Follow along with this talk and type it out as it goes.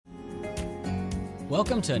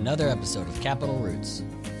Welcome to another episode of Capital Roots,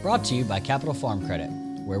 brought to you by Capital Farm Credit,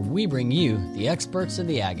 where we bring you the experts in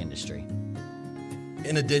the ag industry.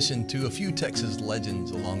 In addition to a few Texas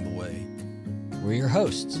legends along the way. We're your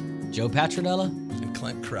hosts, Joe Patronella and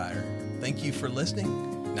Clint Cryer. Thank you for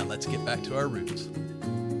listening. Now let's get back to our roots.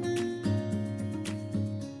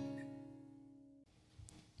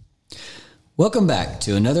 Welcome back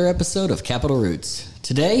to another episode of Capital Roots.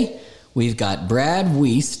 Today, we've got Brad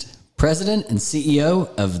Wuest, President and CEO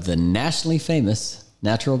of the nationally famous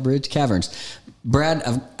Natural Bridge Caverns. Brad,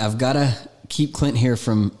 I've got to keep Clint here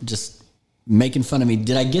from just making fun of me.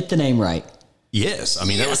 Did I get the name right? Yes. I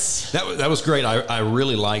mean, yes. That was great. I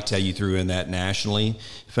really liked how you threw in that nationally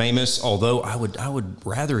famous, although I would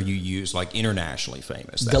rather you use like internationally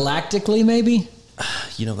famous. Galactically, maybe?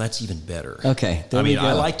 You know, that's even better. Okay.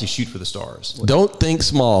 I like to shoot for the stars. Don't think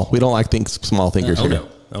small. We don't like small thinkers here.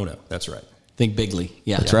 Oh, no. That's right. Think bigly.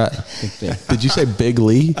 Yeah. That's right. Think big. Did you say Big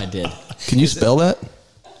Lee? I did. Can you spell that?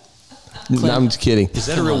 Clint, No, I'm just kidding. Is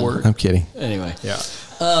that a real word? I'm kidding. Anyway. Yeah.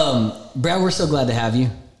 Brad, we're so glad to have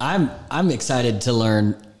you. I'm excited to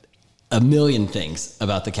learn a million things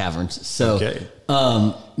about the Caverns. So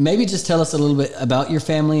maybe just tell us a little bit about your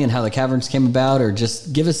family and how the Caverns came about, or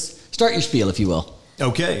just start your spiel, if you will.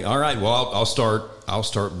 Okay. All right. Well, I'll start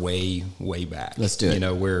way back. Let's do it. You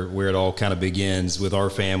know, where it all kind of begins with our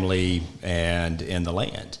family and in the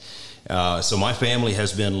land. So my family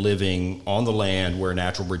has been living on the land where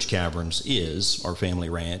Natural Bridge Caverns is, our family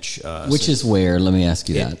ranch. Which is where? Let me ask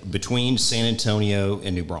you that. Between San Antonio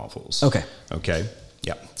and New Braunfels. Okay.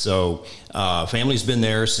 Yeah. So family's been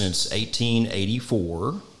there since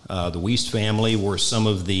 1884. The Wuest family were some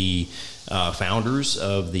of the founders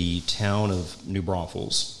of the town of New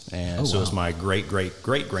Braunfels. And so it's my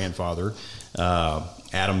great-great-great-grandfather,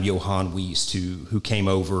 Adam Johann Wuest, who came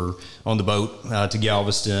over on the boat to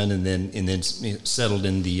Galveston and then settled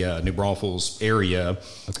in the New Braunfels area.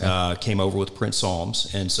 Came over with Prince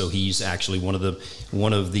Solms, and so he's actually one of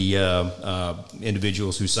the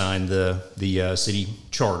individuals who signed the city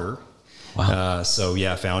charter. Wow.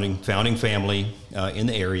 Founding family in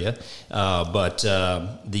the area, but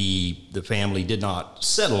the family did not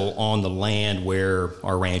settle on the land where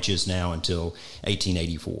our ranch is now until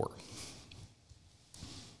 1884.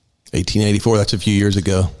 1884. That's a few years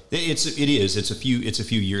ago. It is. It's a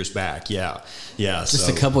few years back. Yeah. Just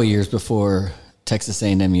a couple of years before Texas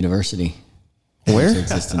A&M University. Where? Into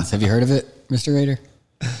existence. Have you heard of it, Mr. Rader?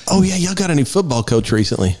 Oh yeah, y'all got a new football coach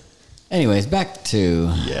recently. Anyways, back to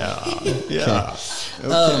Okay.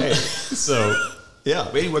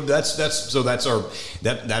 Anyway,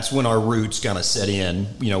 that's when our roots kind of set in.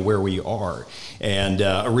 You know, where we are. And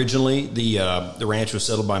originally, the ranch was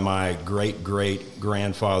settled by my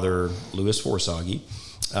great-great-grandfather, Louis Forsagi.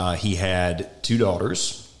 He had 2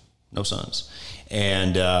 daughters, no sons.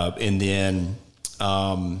 And then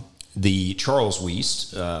the Charles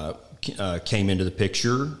Wuest came into the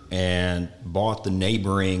picture and bought the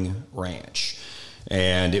neighboring ranch.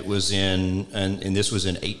 And it was and this was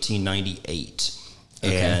in 1898.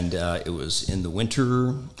 Okay. And it was in the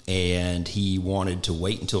winter, and he wanted to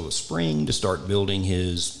wait until the spring to start building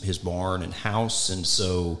his barn and house. And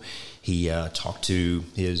so he talked to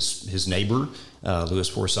his neighbor, Louis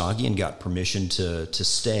Forsagi, and got permission to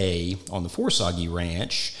stay on the Forsagi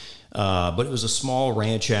ranch. But it was a small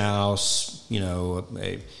ranch house, you know,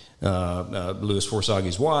 Louis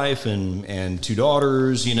Forsagi's wife and 2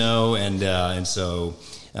 daughters, you know, and so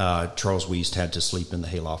Charles Wuest had to sleep in the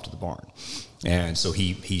hayloft of the barn. And so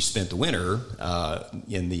he spent the winter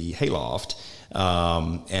in the hayloft,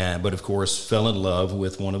 but of course fell in love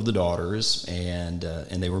with one of the daughters, and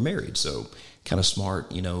they were married. So kind of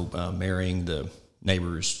smart, you know, marrying the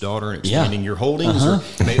neighbor's daughter and expanding your holdings. Or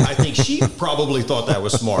maybe, I think she probably thought that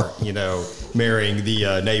was smart, you know, marrying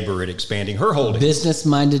the neighbor and expanding her holdings.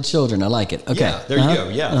 Business-minded children. I like it. Okay. Yeah, there you go.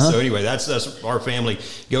 Yeah. So anyway, that's our family.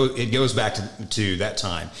 It goes back to that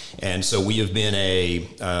time. And so we have been a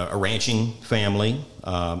ranching family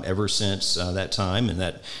ever since that time. And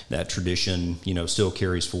that tradition, you know, still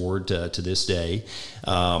carries forward to this day.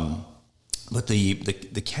 But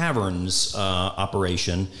the Caverns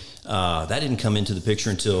operation, that didn't come into the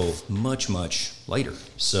picture until much later.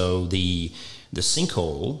 So the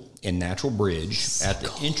sinkhole in Natural Bridge at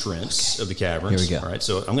the entrance of the Caverns. Here we go. All right,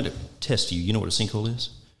 so I'm going to test you. You know what a sinkhole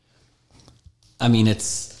is? I mean,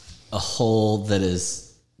 it's a hole that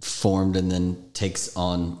is formed and then takes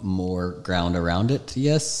on more ground around it.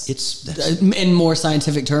 Yes, That's in more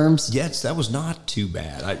scientific terms. yes, that was not too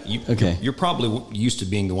bad. Okay. You're probably used to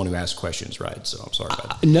being the one who asks questions, right? So I'm sorry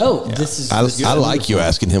about that. No, this is. I like you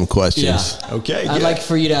asking him questions. Yeah. Okay, I'd good. like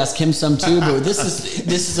for you to ask him some too, but this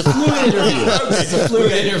is a fluid interview. This is a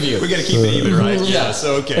fluid interview. We got to keep it even, right? Yeah.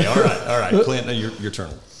 So okay, all right. Clinton, your turn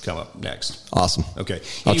will come up next. Awesome. Okay.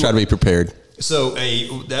 I'll try to be prepared. So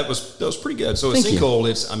that was pretty good. So a Thank you. sinkhole,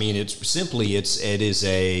 it is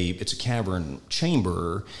a cavern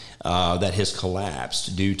chamber that has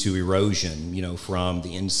collapsed due to erosion, from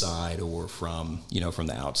the inside or from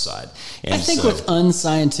the outside. And I think so with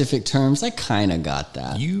unscientific terms, I kind of got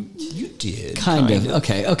that. you did Kind of.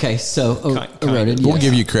 Okay. So Kind of. eroded. We'll yes.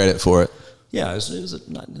 give you credit for it. Yeah, it was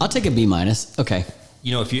not. I'll take a B minus. Okay.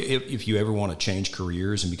 If you ever want to change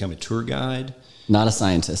careers and become a tour guide, Not a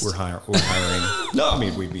scientist. we're hiring. No, I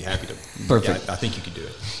mean we'd be happy to. Perfect. Yeah, I think you could do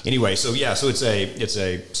it. Anyway, so it's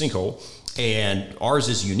a sinkhole, and ours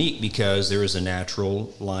is unique because there is a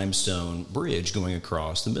natural limestone bridge going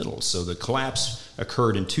across the middle. So the collapse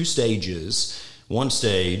occurred in 2 stages. One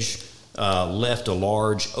stage left a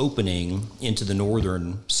large opening into the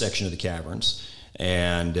northern section of the caverns.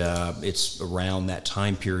 And it's around that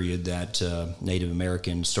time period that Native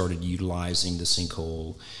Americans started utilizing the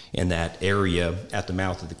sinkhole in that area at the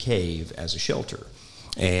mouth of the cave as a shelter.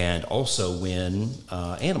 And also when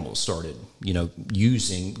animals started,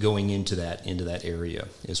 going into that area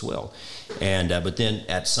as well. And but then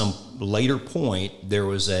at some later point, there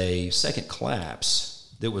was a second collapse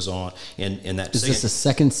that was on in that. Is this a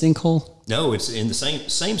second sinkhole? No, it's in the same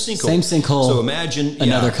sinkhole. Same sinkhole. So imagine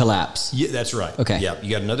another collapse. Yeah, that's right. Okay. Yeah,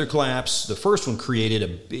 you got another collapse. The first one created a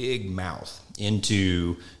big mouth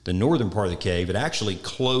into the northern part of the cave. It actually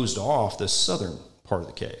closed off the southern part of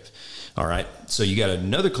the cave. All right. So you got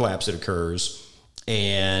another collapse that occurs,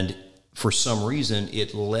 and for some reason,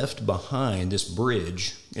 it left behind this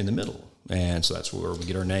bridge in the middle. And so that's where we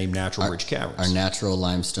get our name, Natural Bridge Caverns. Our natural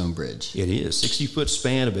limestone bridge. It is 60-foot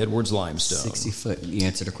span of Edwards limestone. 60 foot. You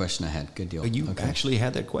answered a question I had. Good deal. You actually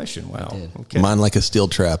had that question. Wow. I did. Okay. Mine like a steel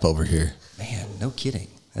trap over here. Man, no kidding.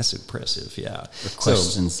 That's impressive. Yeah.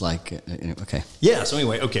 Questions okay. Yeah. So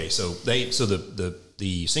anyway, okay. So the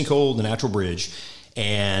sinkhole, the natural bridge,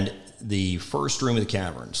 and the first room of the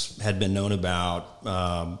caverns had been known about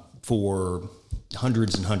for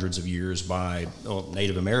hundreds and hundreds of years by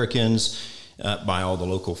Native Americans, by all the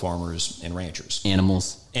local farmers and ranchers.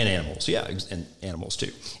 Animals. And animals, yeah, and animals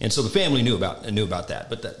too. And so the family knew about that,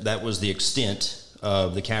 but that was the extent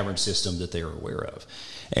of the cavern system that they were aware of.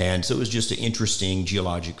 And so it was just an interesting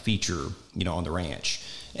geologic feature, on the ranch.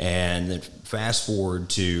 And then fast forward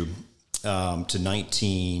to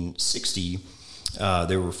 1960,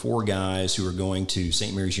 there were 4 guys who were going to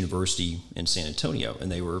St. Mary's University in San Antonio,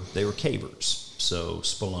 and they were cavers. So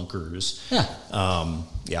spelunkers.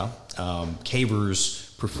 Yeah.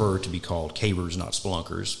 Cavers prefer to be called cavers, not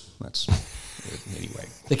spelunkers. That's anyway.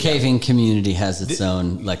 The caving community has its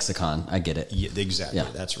own lexicon. I get it. Yeah, exactly. Yeah.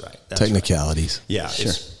 That's right. Technicalities. Right. Yeah. Sure.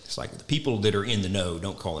 It's like the people that are in the know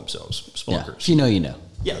don't call themselves spelunkers. Yeah. If you know, you know.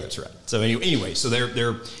 Yeah, that's right. So anyway, so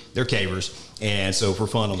they're cavers, and so for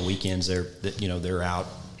fun on the weekends, they're out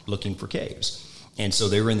looking for caves, and so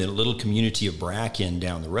they were in the little community of Bracken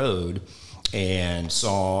down the road, and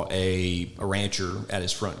saw a rancher at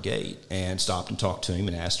his front gate, and stopped and talked to him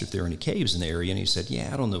and asked if there were any caves in the area, and he said,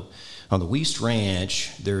 yeah, out on the Wuest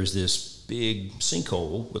Ranch, there's this big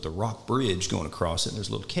sinkhole with a rock bridge going across it, and there's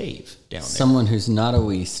a little cave down there. Someone who's not a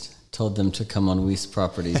Wuest told them to come on Wuest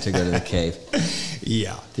property to go to the cave.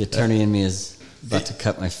 Yeah. The attorney in me is about to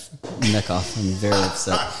cut my neck off. I'm very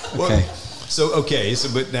upset. Well, Okay.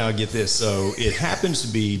 But now get this. So it happens to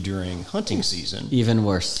be during hunting season. Even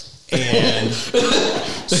worse. And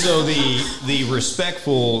so the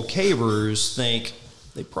respectful cavers think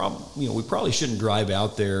we probably shouldn't drive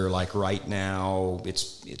out there like right now.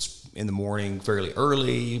 It's in the morning, fairly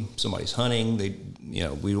early. Somebody's hunting. We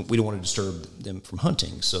don't want to disturb them from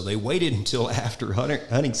hunting. So they waited until after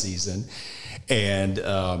hunting season, and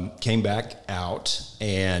came back out.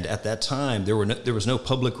 And at that time, there was no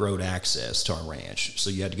public road access to our ranch. So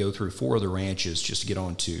you had to go through 4 other ranches just to get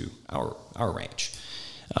onto our ranch.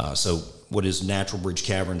 So what is Natural Bridge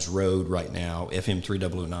Caverns Road right now, FM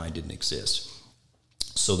 3009 didn't exist.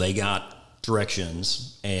 So they got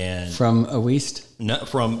directions and From a Wuest?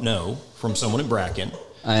 from someone in Bracken.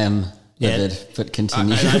 I am livid, but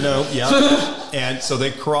continue. I know, yeah. And so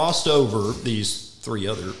they crossed over these 3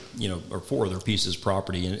 other, or 4 other pieces of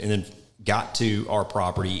property, and then got to our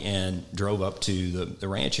property and drove up to the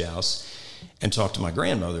ranch house and talked to my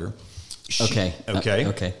grandmother. Okay. Okay.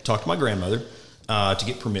 Okay. Talked to my grandmother. to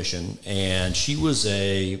get permission, and she was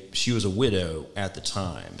a widow at the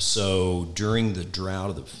time. So during the drought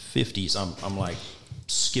of the 50s, I'm like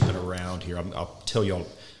skipping around here. I'll tell y'all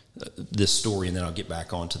this story, and then I'll get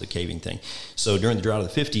back onto the caving thing. So during the drought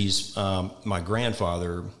of the 50s, my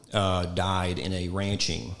grandfather died in a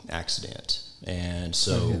ranching accident, and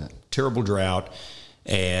so terrible drought,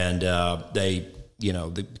 and the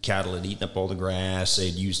cattle had eaten up all the grass.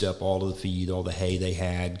 They'd used up all of the feed, all the hay they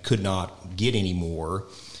had, could not get any more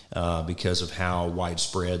because of how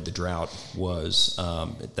widespread the drought was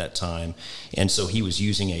at that time. And so he was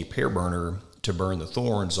using a pear burner to burn the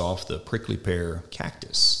thorns off the prickly pear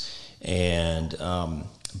cactus. And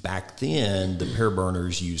back then, the pear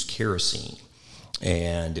burners used kerosene,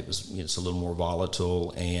 and it's a little more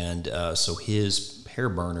volatile. And so his pear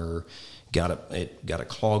burner got a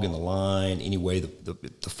clog in the line. Anyway,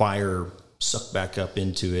 the fire sucked back up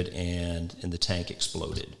into it, and the tank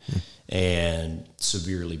exploded and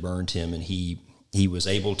severely burned him. And he was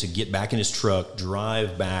able to get back in his truck,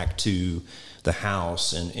 drive back to the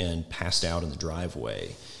house, and passed out in the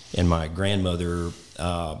driveway. And my grandmother,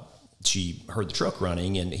 she heard the truck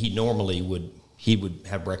running, and he would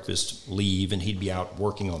have breakfast, leave, and he'd be out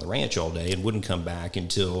working on the ranch all day and wouldn't come back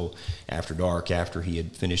until after dark, after he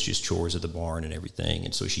had finished his chores at the barn and everything.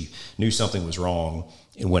 And so she knew something was wrong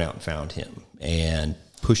and went out and found him and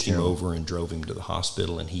pushed him over and drove him to the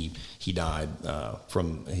hospital, and he died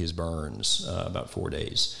from his burns about 4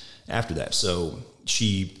 days after that. So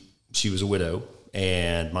she was a widow,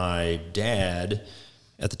 and my dad,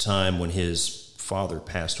 at the time when his father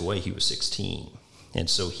passed away, he was 16. And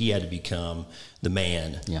so he had to become the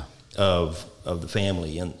man of the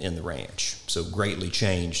family in the ranch. So greatly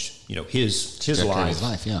changed, his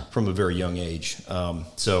life from a very young age.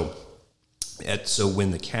 So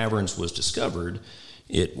when the Caverns was discovered,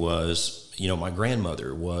 it was, my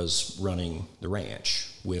grandmother was running the ranch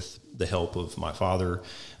with the help of my father,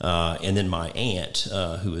 and then my aunt,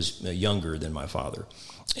 who was younger than my father.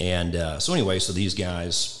 And so these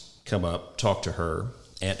guys come up, talk to her,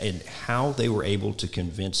 and how they were able to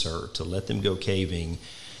convince her to let them go caving,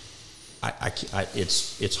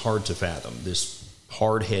 it's hard to fathom. This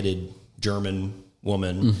hard-headed German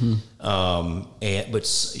woman, but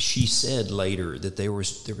she said later that there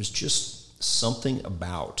was just something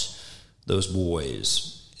about those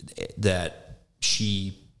boys that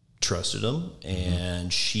she trusted them,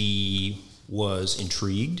 and she was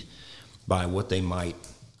intrigued by what they might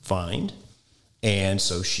find, and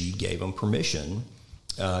so she gave them permission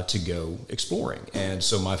to go exploring. And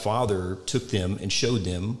so my father took them and showed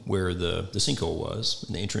them where the sinkhole was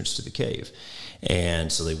and the entrance to the cave.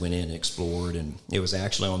 And so they went in and explored, and it was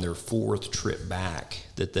actually on their fourth trip back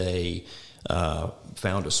that they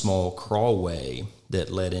found a small crawlway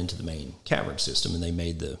that led into the main cavern system, and they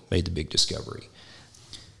made the big discovery.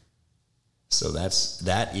 So that's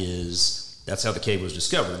how the cave was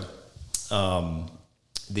discovered.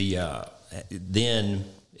 Then,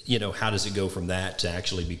 how does it go from that to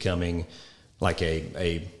actually becoming like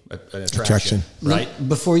an attraction, right?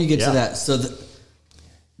 Before you get to that, so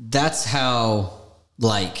that's how,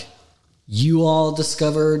 you all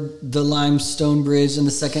discovered the limestone bridge and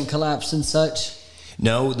the second collapse and such?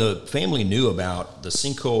 No, the family knew about the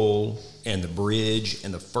sinkhole and the bridge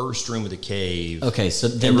and the first room of the cave. Okay, so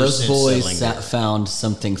then those boys found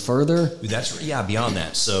something further? Beyond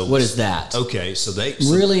that. So what is that? Okay, so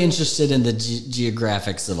really interested in the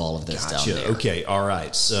geographics of all of this down there. Okay, all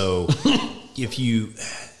right. So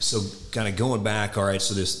kind of going back, all right,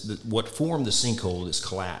 so what formed the sinkhole, this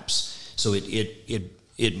collapse, so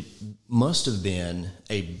it must have been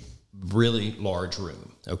a really large room.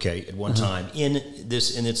 Okay, at one time in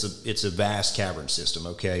this, and it's a vast cavern system.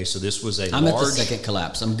 Okay, so this was I'm at the second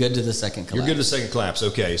collapse. I'm good to the second collapse. You're good to the second collapse.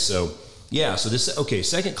 Okay, so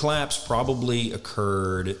second collapse probably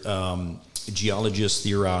occurred. Geologists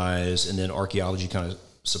theorize, and then archaeology kind of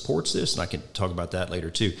supports this, and I can talk about that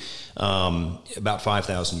later too. About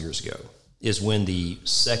 5,000 years ago is when the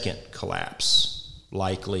second collapse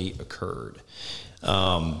likely occurred.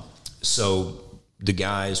 So the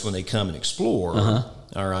guys, when they come and explore.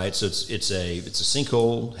 All right, so it's a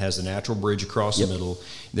sinkhole, has a natural bridge across the middle.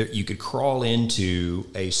 There, you could crawl into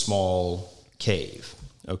a small cave,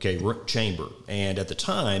 chamber, and at the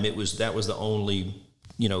time that was the only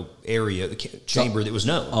area, the chamber that was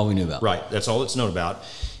known. All we knew about, right? That's all that's known about.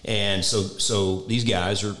 And so these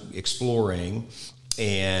guys are exploring,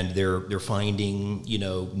 and they're finding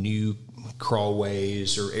new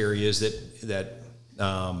crawlways or areas that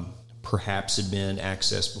perhaps had been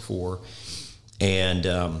accessed before. And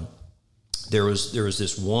there was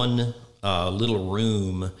this one little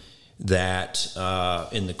room that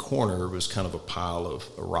in the corner was kind of a pile of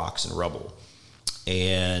rocks and rubble.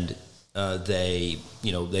 And they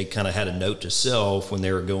kind of had a note to self when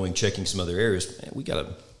they were checking some other areas. Man, we got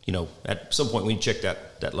to, at some point we need to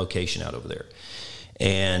check that location out over there.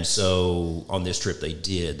 And so on this trip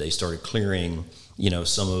they started clearing,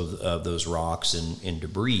 some of those rocks and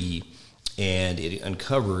debris, and it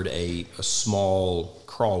uncovered a small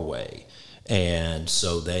crawlway. And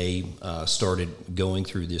so they started going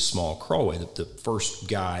through this small crawlway. The first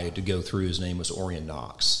guy to go through, his name was Orion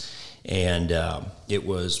Knox. And it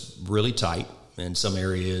was really tight. In some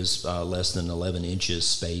areas, less than 11 inches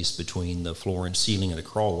space between the floor and ceiling of the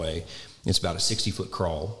crawlway. It's about a 60-foot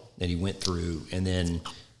crawl that he went through and then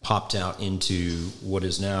popped out into what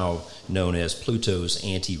is now known as Pluto's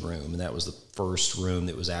anteroom. And that was the first room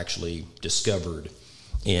that was actually discovered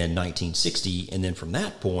in 1960. And then from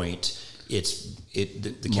that point,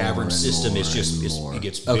 the cavern system it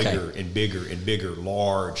gets bigger and bigger and bigger,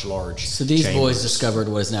 large. So these chambers. boys discovered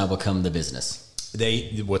what has now become the business. They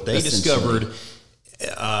discovered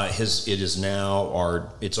it is now our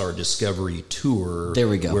discovery tour. There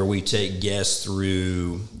we go. Where we take guests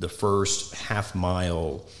through the first half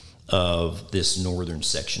mile of this northern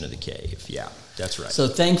section of the cave. Yeah, that's right. So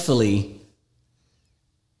thankfully,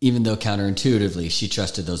 even though counterintuitively, she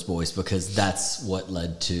trusted those boys because that's what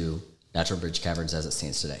led to Natural Bridge Caverns as it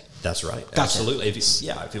stands today. That's right. Gotcha. Absolutely.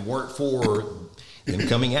 If it weren't for them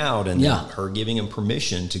coming out and her giving them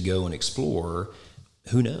permission to go and explore,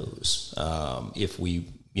 who knows if we,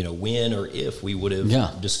 when or if we would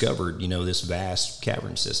have discovered, this vast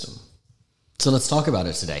cavern system. So let's talk about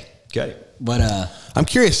it today. Okay. But I'm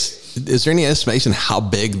curious, is there any estimation how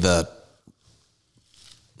big I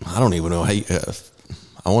don't even know how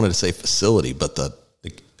I wanted to say facility, but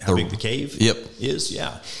how big the cave is?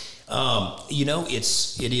 Yeah.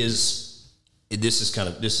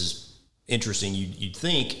 This is interesting. You'd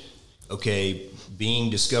think, okay, being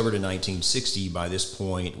discovered in 1960, by this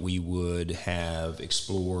point, we would have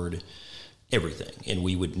explored everything and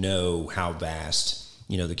we would know how vast,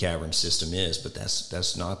 the cavern system is, but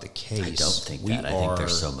that's not the case. I don't think that. I think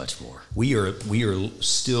there's so much more. We are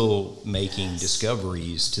still making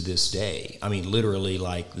discoveries to this day. I mean, literally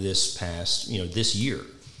like this past, this year,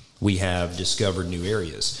 we have discovered new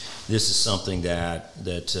areas. This is something that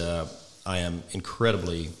I am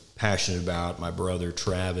incredibly passionate about. My brother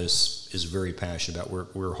Travis is very passionate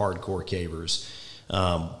about. We're hardcore cavers.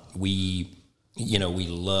 We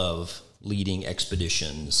love leading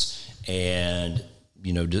expeditions and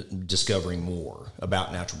discovering more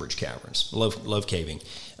about Natural Bridge Caverns. Love caving,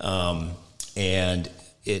 and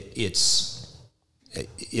it's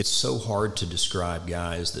so hard to describe,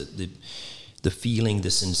 guys. The feeling,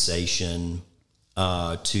 the sensation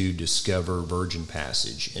to discover Virgin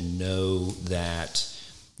Passage and know that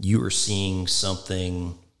you are seeing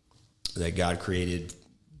something that God created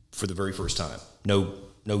for the very first time. No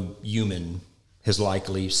human has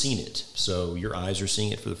likely seen it. So your eyes are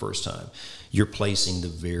seeing it for the first time. You're placing the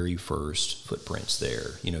very first footprints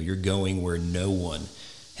there. You're going where no one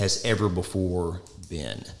has ever before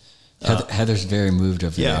been. Heather's very moved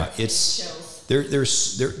over there. Yeah, it's there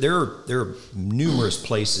are numerous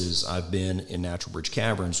places I've been in Natural Bridge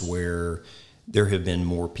Caverns where there have been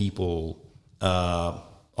more people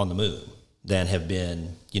on the moon than have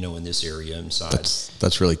been, in this area inside.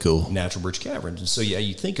 That's really cool. Natural Bridge Caverns. And so,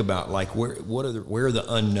 you think about like where are the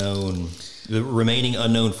remaining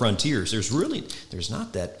unknown frontiers? There's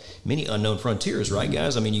not that many unknown frontiers, right,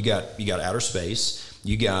 guys? I mean, you got outer space.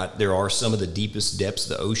 There are some of the deepest depths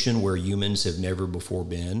of the ocean where humans have never before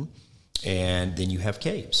been. And then you have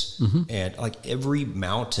caves. Mm-hmm. And like every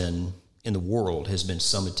mountain in the world has been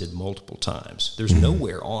summited multiple times. There's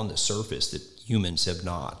nowhere on the surface that humans have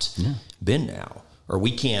not been now. Or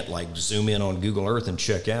we can't like zoom in on Google Earth and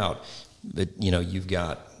check out. But, you've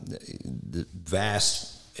got the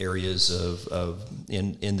vast areas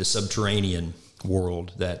in the subterranean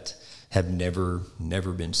world that have never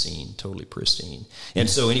been seen, totally pristine. And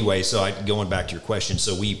so anyway, going back to your question,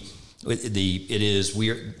 so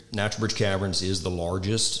Natural Bridge Caverns is the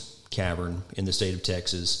largest cavern in the state of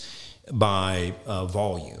Texas by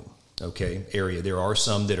volume. Okay, area. There are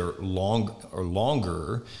some that are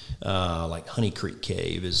longer, like Honey Creek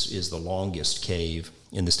Cave is the longest cave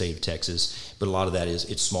in the state of Texas, but a lot of that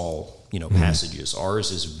it's small, passages. Ours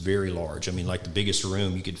is very large. I mean, like the biggest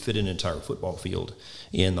room, you could fit an entire football field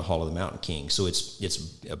in the Hall of the Mountain King. So it's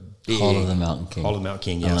a big Hall of the Mountain King. Hall of the Mountain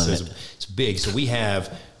King. Yeah, so it's big. So we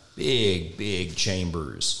have big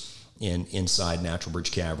chambers inside Natural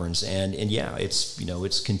Bridge Caverns, and yeah, it's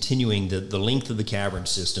it's continuing. The length of the cavern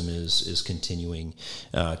system is continuing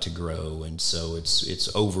to grow, and so it's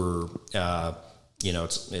over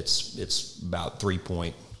it's about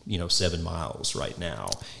 3.7 miles right now,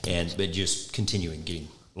 but just continuing, getting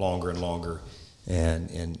longer and longer, and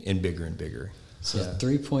bigger and bigger. So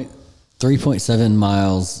 3.7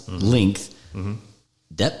 miles length,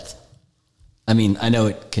 depth. I mean, I know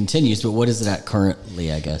it continues, but what is it at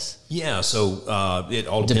currently, I guess? Yeah, so it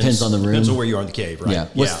all depends on the room. Depends on where you are in the cave, right? Yeah.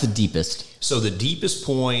 What's the deepest? So the deepest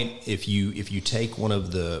point, if you take one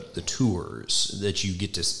of the tours that you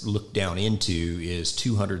get to look down into, is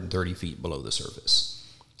 230 feet below the surface.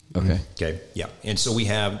 Okay. Okay. Yeah. And so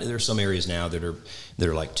there's some areas now that are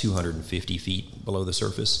like 250 feet below the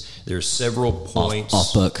surface. There's several points.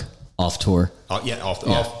 Off book. Off tour. Off.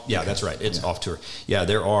 Yeah, that's right. It's off tour. Yeah,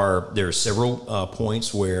 there are several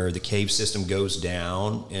points where the cave system goes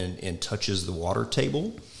down and touches the water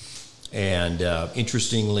table. And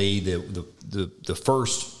interestingly, the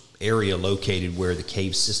first area located where the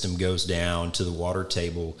cave system goes down to the water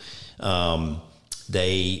table, it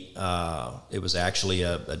was actually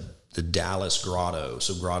the Dallas Grotto.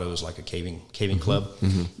 So Grotto is like a caving club.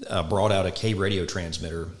 Brought out a cave radio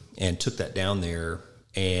transmitter and took that down there.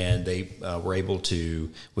 And they were able to,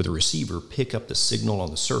 with a receiver, pick up the signal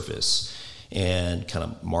on the surface and kind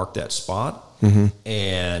of mark that spot,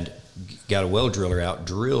 and got a well driller out,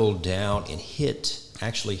 drilled down, and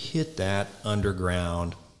actually hit that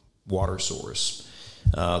underground water source,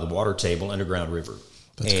 the water table, underground river.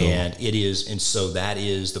 That's and cool. So that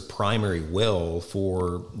is the primary well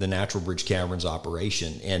for the Natural Bridge Caverns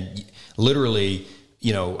operation. And literally,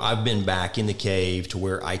 I've been back in the cave to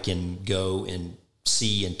where I can go and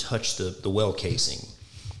see and touch the well casing.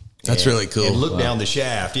 That's really cool. And look down the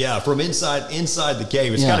shaft. Yeah, from inside the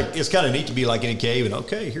cave. It's kind of neat to be like in a cave and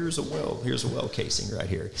here's a well casing right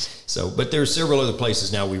here. So, but there's several other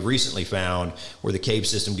places now we've recently found where the cave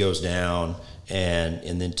system goes down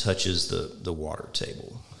and then touches the water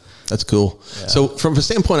table. That's cool. Yeah. So from a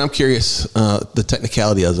standpoint, I'm curious, the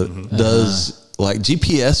technicality of it. Does like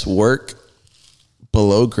GPS work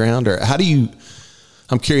below ground, or how do you?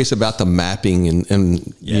 I'm curious about the mapping and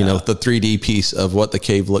the 3D piece of what the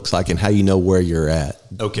cave looks like and how you know where you're at.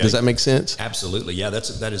 Okay. Does that make sense? Absolutely. Yeah,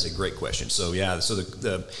 that is a great question. So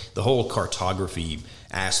the whole cartography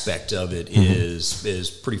aspect of it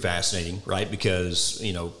is pretty fascinating, right? Because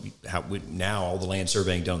now all the land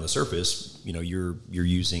surveying done on the surface, you're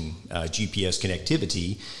using GPS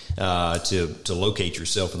connectivity to locate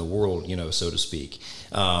yourself in the world, so to speak.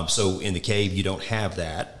 So in the cave, you don't have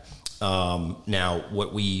that. Now,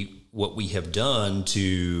 what we have done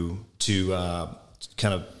to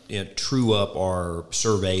kind of true up our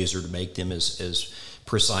surveys, or to make them as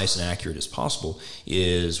precise and accurate as possible,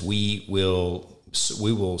 is we will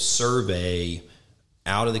survey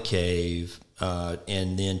out of the cave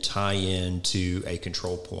and then tie into a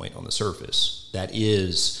control point on the surface that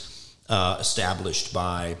is established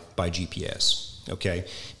by GPS. Okay,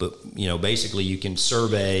 but basically you can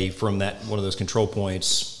survey from that one of those control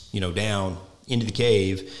points, down into the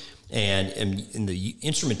cave, and the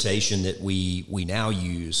instrumentation that we now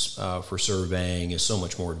use for surveying is so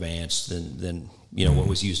much more advanced than what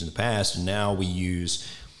was used in the past. And now we use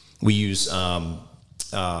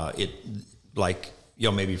it like,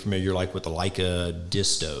 maybe familiar like with the Leica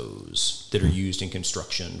distos that are used in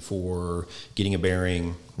construction for getting a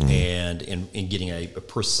bearing and getting a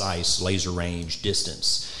precise laser range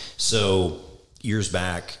distance. So years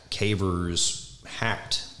back, cavers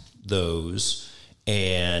hacked those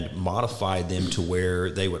and modified them to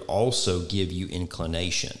where they would also give you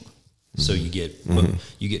inclination. So you get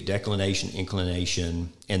declination,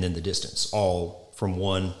 inclination, and then the distance, all from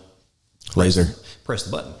one laser. Press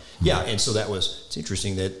the button. Yeah, and so it's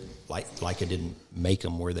interesting that Leica didn't make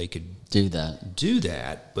them where they could do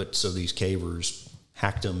that, but so these cavers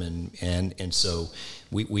hacked them, and so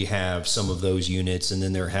we have some of those units, and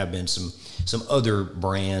then there have been some other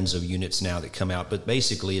brands of units now that come out, but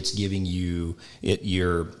basically it's giving you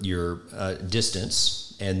your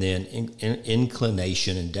distance, and then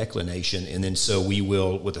inclination and declination, and then so we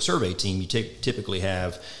will, with a survey team, you typically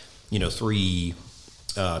have three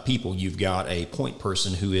people. You've got a point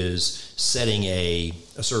person who is setting a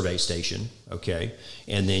survey station, okay,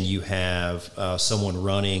 and then you have someone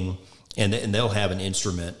running, and they'll have an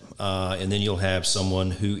instrument, and then you'll have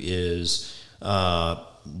someone who is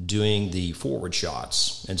doing the forward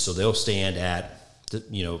shots, and so they'll stand at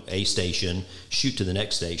a station, shoot to the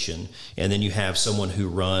next station, and then you have someone who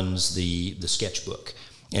runs the sketchbook,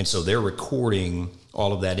 and so they're recording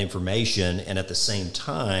all of that information, and at the same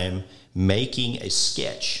time making a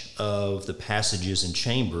sketch of the passages and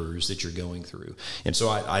chambers that you're going through. And so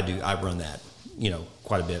I run that,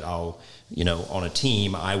 quite a bit. I'll, on a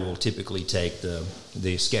team, I will typically take the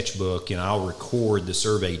sketchbook and I'll record the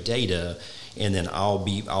survey data, and then I'll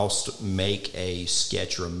make a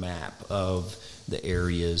sketch or a map of the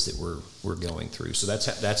areas that we're going through. So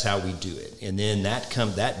that's how we do it. And then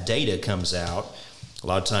that data comes out. A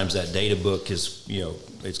lot of times that data book is,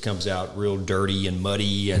 it comes out real dirty and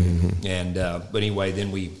muddy, and but anyway, then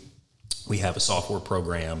we have a software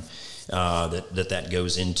program that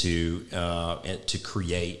goes into to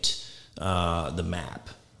create the map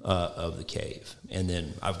of the cave. And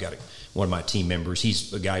then I've got one of my team members.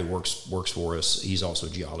 He's a guy who works for us. He's also a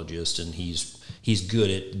geologist, and he's good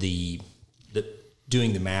at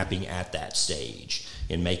doing the mapping at that stage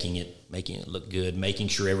and making it look good, making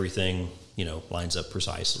sure everything lines up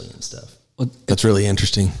precisely and stuff. Well, that's really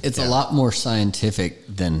interesting. It's a lot more scientific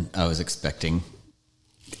than I was expecting.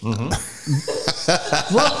 Mm-hmm.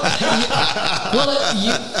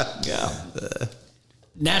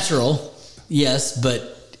 Natural, yes,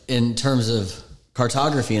 but in terms of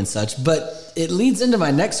cartography and such. But it leads into my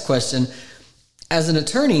next question. As an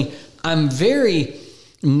attorney, I'm very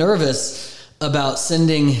nervous about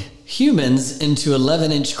sending humans into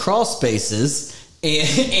 11-inch crawl spaces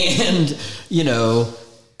and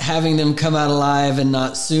having them come out alive and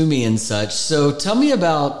not sue me and such. So tell me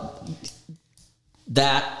about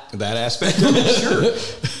that aspect of it. Sure.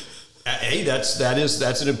 Hey, that's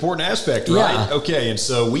an important aspect, right? Yeah. Okay, and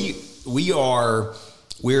so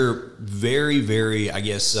we're very, very, I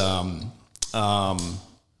guess,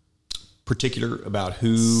 particular about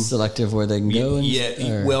who, selective where they can go.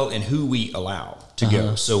 And who we allow to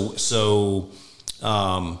go. So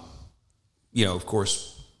of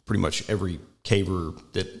course, pretty much every caver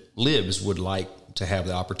that lives would like to have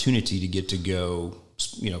the opportunity to get to go,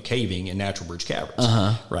 caving in Natural Bridge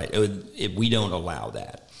Caverns, right? We don't allow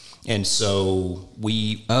that. And so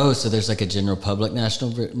so there's like a general public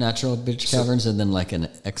Natural Bridge Caverns and then like an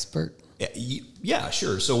expert? Yeah,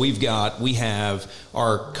 sure. So we have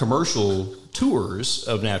our commercial tours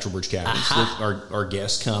of Natural Bridge Caverns. Our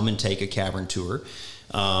guests come and take a cavern tour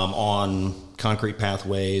on concrete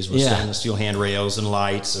pathways with stainless steel handrails and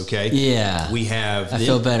lights. Okay. Yeah. I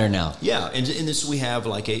feel better now. Yeah, and this we have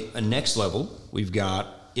like a next level. We've got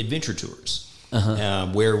adventure tours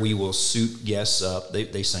where we will suit guests up.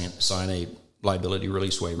 They sign a liability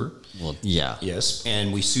release waiver. Well, yeah. Yes,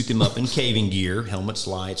 and we suit them up in caving gear, helmets,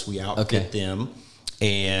 lights. We outfit them,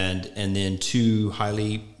 and then 2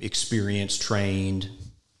 highly experienced, trained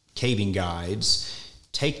caving guides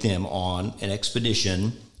take them on an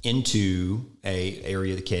expedition into a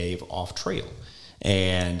area of the cave off trail,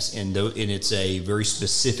 and it's a very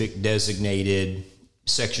specific designated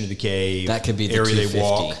section of the cave. That could be the area 250. they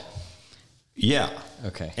walk. Yeah.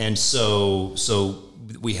 Okay. And so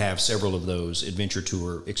we have several of those adventure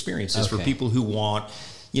tour experiences for people who want,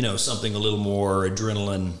 something a little more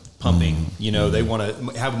adrenaline pumping. They want to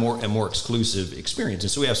have a more exclusive experience.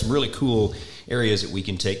 And so we have some really cool areas that we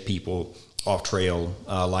can take people off trail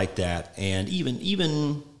like that, and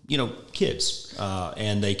even kids,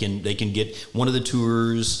 and they can get one of the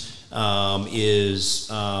tours. It's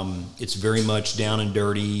very much down and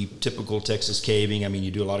dirty, typical Texas caving. I mean, you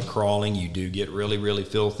do a lot of crawling, you do get really, really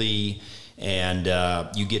filthy, and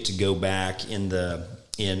you get to go back in the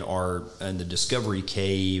Discovery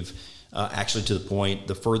Cave, actually to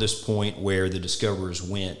the furthest point where the discoverers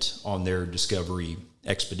went on their discovery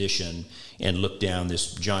expedition, and look down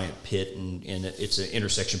this giant pit, and it's an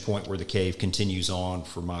intersection point where the cave continues on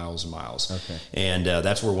for miles and miles. Okay. And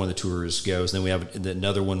that's where one of the tours goes. And then we have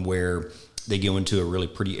another one where they go into a really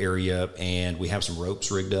pretty area, and we have some ropes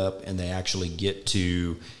rigged up, and they actually get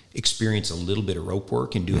to experience a little bit of rope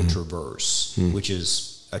work and do a traverse, which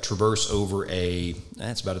is a traverse over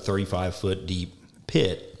that's about a 35-foot deep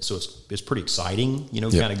pit. So it's pretty exciting,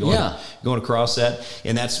 kind of going across that.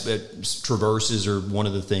 And traverses are one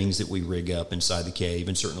of the things that we rig up inside the cave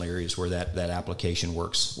in certain areas where that application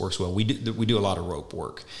works well. We do a lot of rope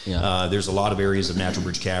work. Yeah. There's a lot of areas of Natural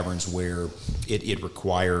Bridge Caverns where it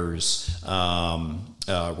requires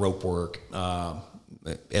rope work,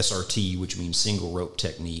 SRT, which means single rope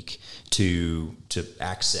technique, to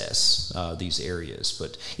access these areas.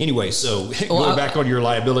 But anyway, so going back on your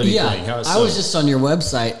liability thing. I was just on your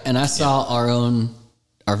website, and I saw our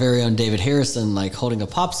very own David Harrison holding a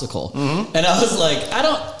popsicle, and I was like, I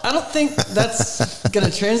don't think that's going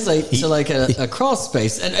to translate to a crawl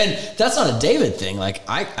space, and that's not a David thing.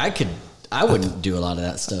 I I wouldn't do a lot of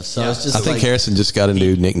that stuff. So it's just I think like, Harrison just got a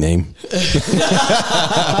new nickname.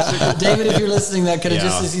 David, if you're listening, that could have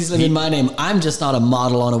just as easily been my name. I'm just not a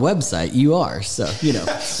model on a website. You are, so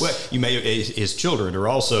Well, you may his children are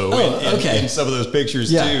also in some of those pictures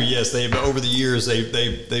too. Yes, they've over the years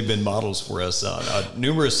they've been models for us on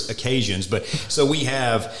numerous occasions. But so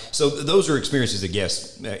those are experiences that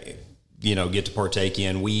guests get to partake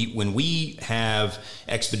in. When we have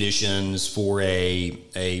expeditions for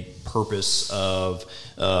a purpose of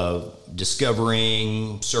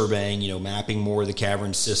discovering, surveying, mapping more of the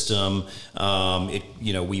cavern system.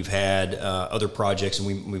 We've had other projects, and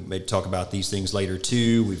we may talk about these things later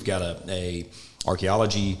too. We've got a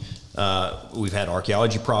archaeology. We've had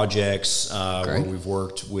archaeology projects where we've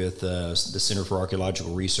worked with the Center for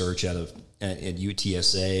Archaeological Research at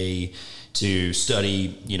UTSA to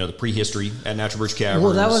study, the prehistory at Natural Bridge Caverns.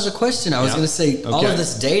 Well, that was a question. I was going to say, all of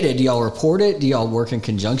this data, do y'all report it? Do y'all work in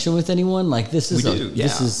conjunction with anyone? Like this is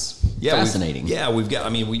this is fascinating. We've got.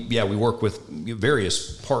 We work with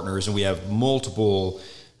various partners, and we have multiple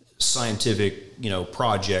scientific,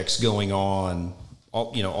 projects going on,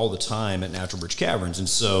 all the time at Natural Bridge Caverns, and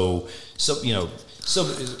so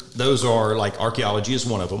those are like archaeology is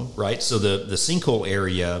one of them, right? So the sinkhole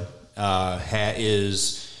area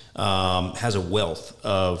has a wealth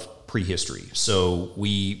of prehistory. So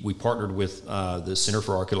we partnered with the Center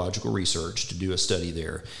for Archaeological Research to do a study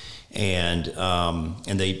there, and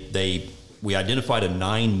we identified a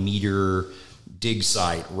 9-meter dig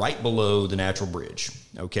site right below the Natural Bridge.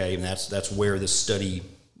 Okay, and that's where the study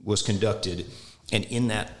was conducted, and in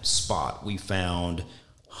that spot we found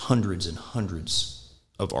hundreds and hundreds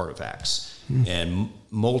of artifacts and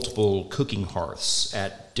multiple cooking hearths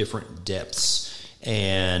at different depths.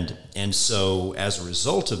 And so as a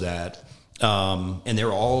result of that, and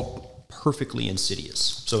they're all perfectly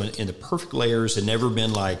insidious. So in the perfect layers had never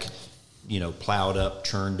been plowed up,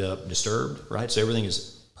 churned up, disturbed, right? So everything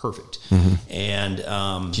is perfect. Mm-hmm. And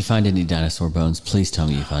did you find any dinosaur bones? Please tell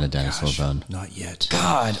me you found a dinosaur bone. Not yet.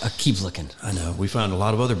 God, I keep looking. I know. We found a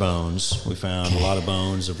lot of other bones. We found a lot of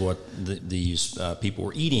bones of what these people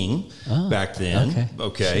were eating back then.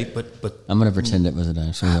 Okay. But I'm going to pretend it was a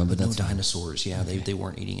dinosaur bone. But no dinosaurs. Yeah, they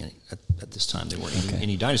weren't eating any at this time. They weren't eating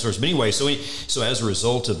any dinosaurs. But anyway, so as a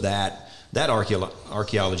result of that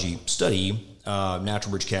archaeology study, Natural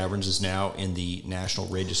Bridge Caverns is now in the National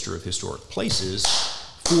Register of Historic Places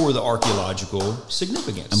for the archaeological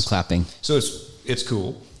significance. I'm clapping. So it's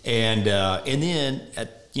cool, and then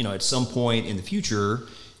at some point in the future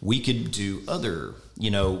we could do other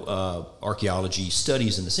archaeology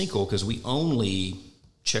studies in the sinkhole, because we only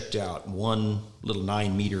checked out one little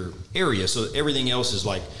 9-meter area, so everything else is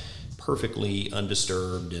like perfectly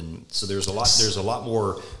undisturbed, and so there's a lot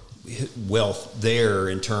more wealth there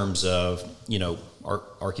in terms of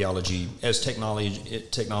archaeology. As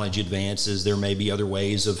technology advances, there may be other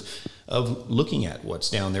ways of looking at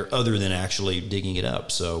what's down there other than actually digging it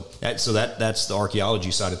up. So that's the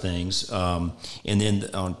archaeology side of things. And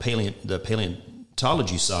then on the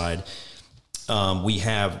paleontology side,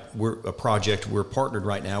 we're partnered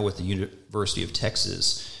right now with the University of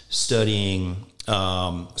Texas studying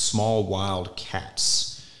small wild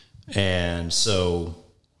cats. And so,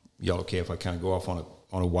 y'all okay if I kind of go off on a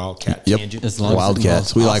wildcat tangent?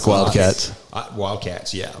 Wildcats. We like wildcats.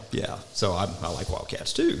 Wildcats, yeah. So I like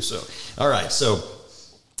wildcats too. So, all right. So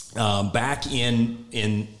back in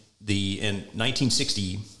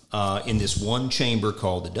 1960, in this one chamber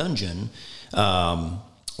called the Dungeon,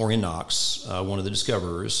 Orion Knox, one of the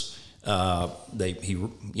discoverers, he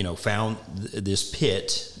found this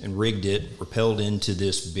pit and rigged it, rappelled into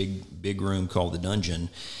this big room called the Dungeon,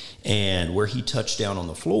 and where he touched down on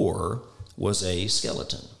the floor was a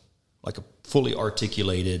skeleton, like a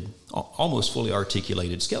almost fully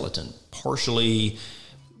articulated skeleton, partially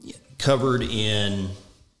covered in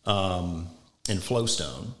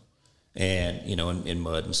flowstone and in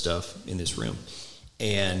mud and stuff in this room.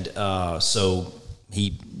 And so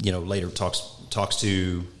he later talks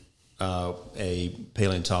to a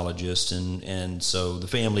paleontologist, and so the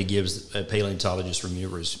family gives a paleontologist from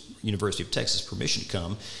University of Texas permission to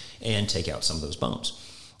come and take out some of those bones.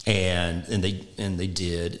 And they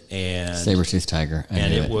did, and saber-toothed tiger,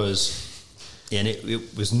 it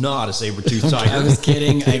was not a saber-toothed tiger. I was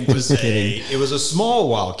kidding. It was a small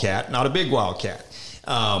wildcat, not a big wildcat.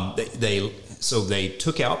 They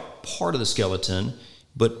took out part of the skeleton,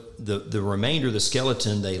 but the remainder of the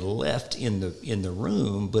skeleton they left in the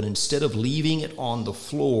room. But instead of leaving it on the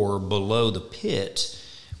floor below the pit,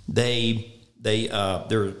 there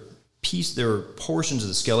were portions of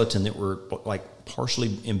the skeleton that were like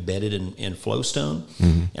partially embedded in flowstone,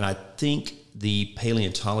 and I think the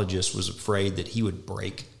paleontologist was afraid that he would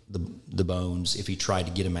break the bones if he tried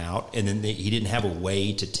to get them out, and then he didn't have a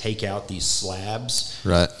way to take out these slabs.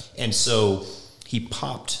 Right. And so he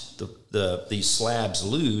popped these slabs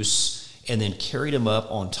loose and then carried them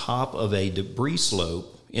up on top of a debris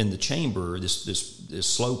slope in the chamber, this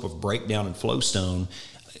slope of breakdown and flowstone,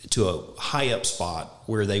 to a high up spot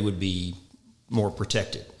where they would be more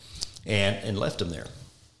protected, and left them there.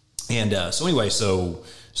 And so anyway, so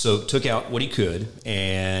took out what he could,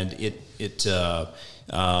 and it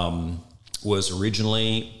was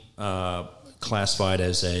originally classified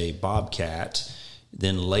as a bobcat,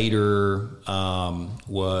 then later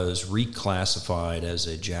was reclassified as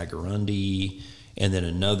a jaguarundi, and then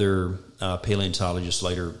another paleontologist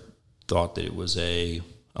later thought that it was a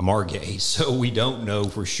margay. So we don't know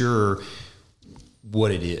for sure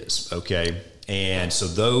what it is, okay? And so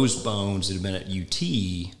those bones that have been at UT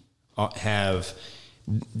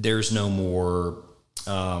there's no more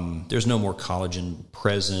collagen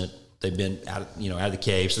present. They've been out of the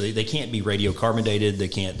cave, so they can't be radiocarbon dated.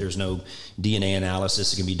 There's no DNA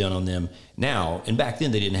analysis that can be done on them now. And back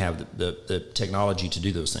then they didn't have the technology to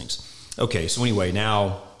do those things. Okay, so anyway,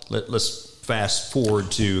 now let's fast forward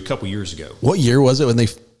to a couple years ago. What year was it when they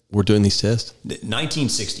were doing these tests?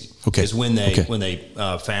 1960 okay. is when they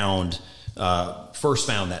first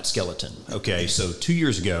found that skeleton. Okay, so 2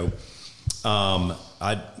 years ago,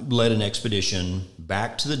 I led an expedition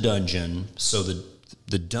back to the dungeon. So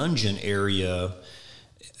the dungeon area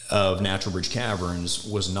of Natural Bridge Caverns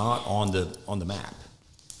was not on the map,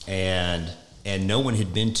 and no one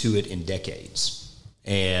had been to it in decades.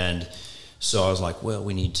 And so I was like, well,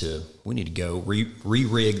 we need to go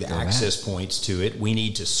re-rig the access points to it. We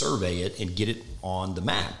need to survey it and get it on the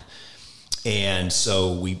map. And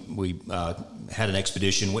so we had an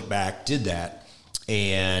expedition, went back, did that,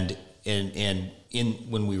 and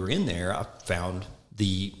when we were in there, I found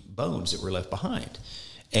the bones that were left behind.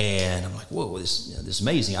 And I'm like, whoa, this is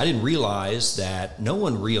amazing. I didn't realize that no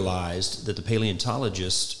one realized that the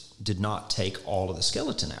paleontologist did not take all of the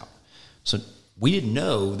skeleton out. So we didn't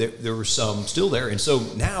know that there were some still there. And so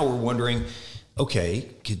now we're wondering, okay,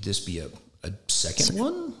 could this be a second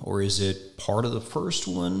one, or is it part of the first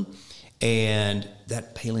one? And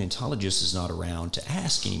that paleontologist is not around to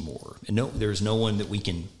ask anymore. And there's no one that we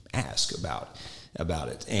can ask about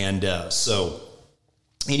it. And so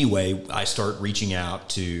anyway, I start reaching out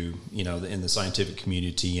to, in the scientific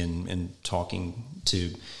community and talking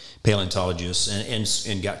to paleontologists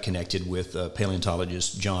and got connected with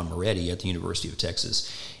paleontologist John Moretti at the University of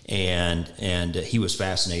Texas. And he was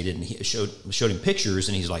fascinated, and he showed him pictures,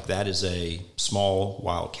 and he's like, that is a small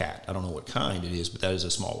wild cat. I don't know what kind it is, but that is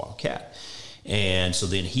a small wild cat. And so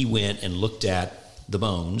then he went and looked at the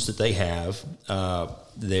bones that they have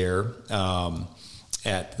there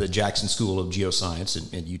at the Jackson School of Geoscience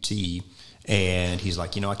at UT, and he's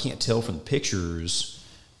like, I can't tell from the pictures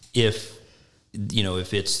if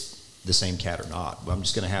it's the same cat or not. But I'm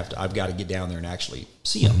just going to I've got to get down there and actually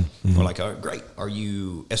see him. Mm-hmm. We're like, oh, great. Are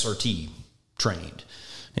you SRT trained?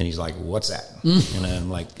 And he's like, what's that? And I'm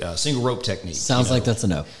like, single rope technique. Sounds like that's a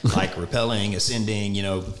no. Like rappelling, ascending,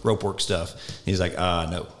 rope work stuff. He's like,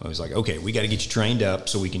 no. I was like, okay, we got to get you trained up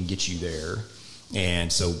so we can get you there.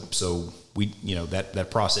 And so we, that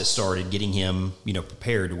process started getting him,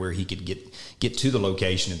 prepared to where he could get to the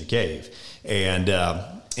location of the cave.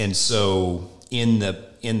 And so in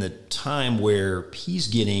the time where he's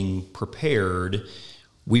getting prepared,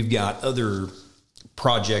 we've got other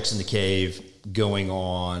projects in the cave going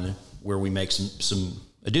on where we make some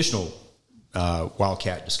additional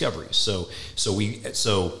wildcat discoveries. So we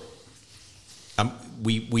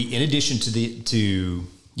in addition to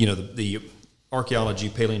the archaeology,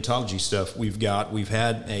 paleontology stuff, we've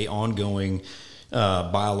had a ongoing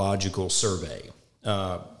biological survey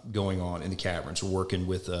going on in the caverns. We're working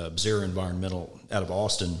with Zera Environmental out of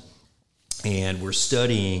Austin, and we're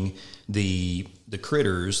studying the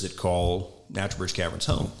critters that call Natural Bridge Caverns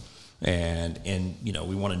home. And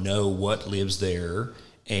we want to know what lives there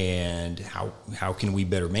and how can we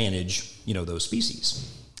better manage those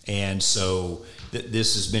species. And so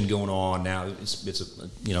this has been going on now. It's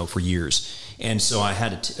for years. And so I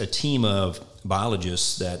had a team of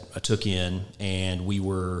biologists that I took in, and we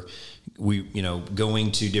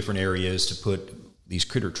going to different areas to put these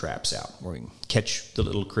critter traps out where we can catch the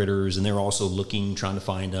little critters, and they're also trying to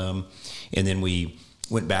find them. And then we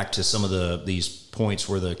went back to some of these points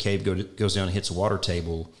where the cave goes down and hits a water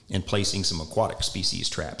table, and placing some aquatic species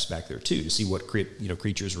traps back there too to see what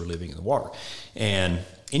creatures were living in the water. And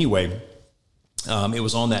anyway, it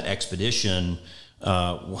was on that expedition.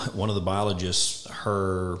 One of the biologists,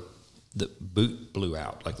 her the boot blew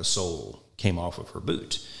out, like the sole came off of her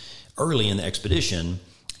boot early in the expedition.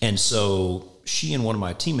 And so she and one of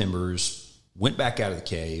my team members went back out of the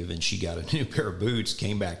cave, and she got a new pair of boots,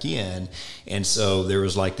 came back in. And so there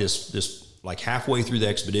was like this like halfway through the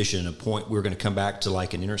expedition, a point we were going to come back to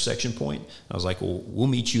like an intersection point. I was like, well, we'll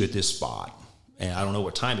meet you at this spot. And I don't know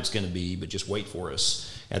what time it's going to be, but just wait for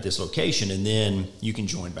us at this location, and then you can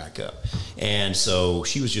join back up. And so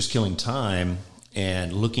she was just killing time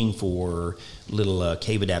and looking for little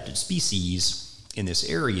cave-adapted species in this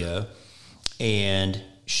area, and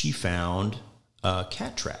she found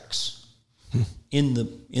cat tracks in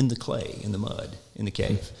the clay, in the mud, in the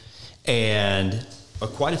cave, and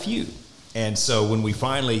quite a few. And so when we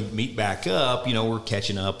finally meet back up, we're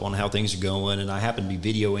catching up on how things are going, and I happen to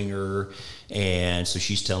be videoing her, and so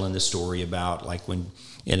she's telling this story about like when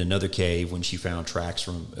in another cave when she found tracks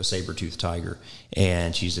from a saber-toothed tiger,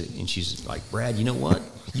 and she's like, Brad, you know what?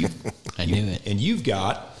 I knew it. And you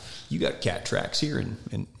got cat tracks here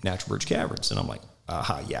in Natural Bridge Caverns, and I'm like,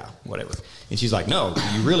 yeah, whatever. And she's like, no,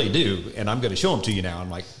 you really do, and I'm going to show them to you now.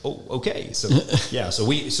 I'm like, oh, okay. So yeah, so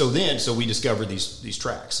we discovered these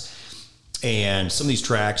tracks. And some of these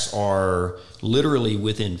tracks are literally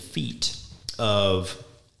within feet of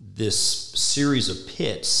this series of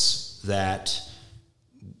pits that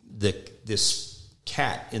this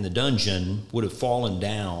cat in the dungeon would have fallen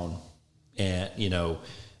down, and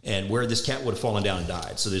and where this cat would have fallen down and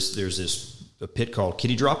died. So there's a pit called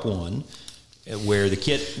Kitty Drop 1, where the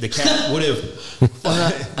cat would have.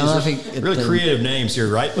 I'm laughing. Really creative names here,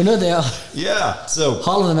 right? Well, no, they are. Yeah. So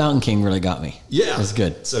Hall of the Mountain King really got me. Yeah, that's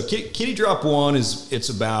good. So Kitty Drop 1 it's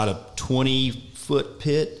about a 20-foot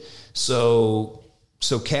pit. So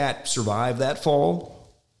cat survived that fall,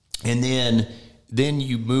 and then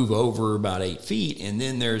you move over about 8 feet, and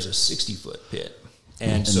then there's a 60-foot pit.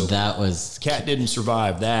 And so that was cat didn't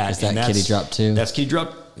survive that. Is that Kitty Drop 2? That's Kitty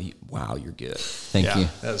Drop. Wow, you're good. Thank you.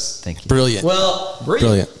 Thank you. Brilliant. Well,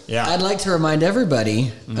 Brilliant. Yeah. I'd like to remind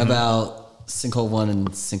everybody about Sinkhole 1 and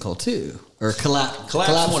Sinkhole 2, or Collapse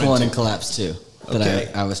 1 and Collapse 2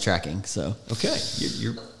 that I was tracking. So okay,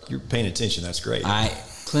 you're paying attention. That's great.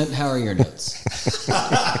 Clint, how are your notes?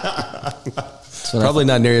 Probably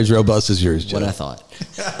not nearly as robust as yours, Joe. What I thought.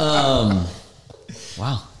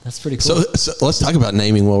 Wow, that's pretty cool. So let's talk about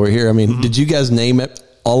naming while we're here. I mean, did you guys name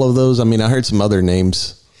all of those? I mean, I heard some other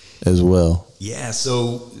names as well. Yeah,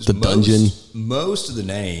 so the dungeon. Most of the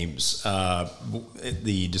names,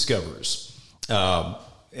 the discoverers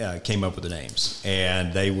came up with the names,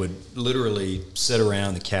 and they would literally sit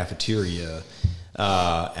around the cafeteria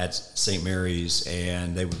at St. Mary's,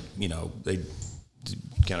 and they would, they'd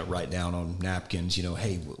kind of write down on napkins,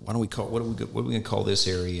 hey, why don't we call, what are we going to call this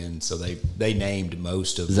area? And so they named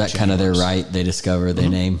most of. Is that kind of their right? They discover, they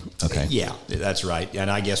name. Okay. Yeah, that's right.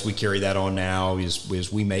 And I guess we carry that on now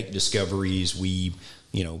as we make discoveries. We,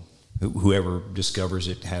 whoever discovers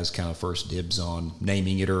it has kind of first dibs on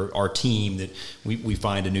naming it, or our team that we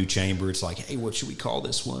find a new chamber. It's like, hey, what should we call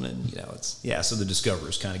this one? And so the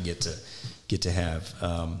discoverers kind of get to have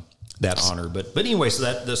that honor. But anyway, so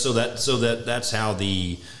that's how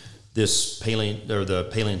this the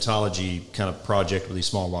paleontology kind of project with these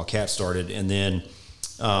small wild cats started. And then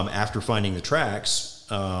after finding the tracks,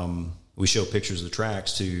 we show pictures of the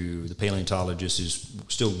tracks to the paleontologist who's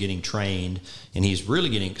still getting trained, and he's really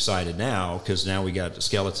getting excited now because now we got the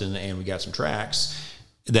skeleton and we got some tracks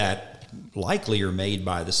that likely are made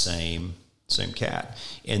by the same cat.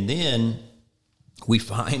 And then we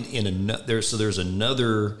find there's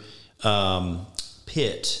another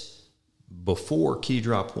pit before Kitty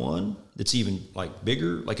Drop 1 that's even like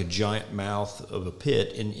bigger, like a giant mouth of a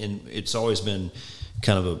pit, and it's always been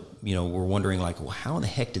kind of we're wondering like, well, how in the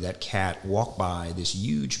heck did that cat walk by this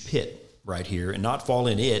huge pit right here and not fall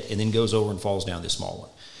in it, and then goes over and falls down this small one?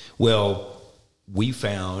 Well, we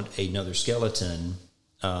found another skeleton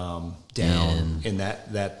down in that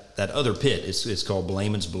other pit. It's called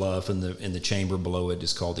Blayman's Bluff, and the chamber below it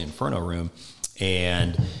is called the Inferno Room.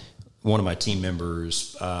 And one of my team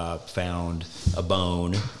members found a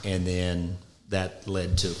bone, and then that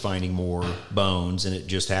led to finding more bones, and it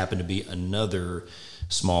just happened to be another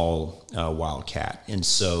small wild cat. And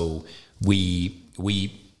so we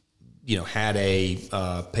had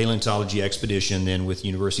a paleontology expedition then with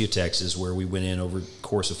University of Texas, where we went in over the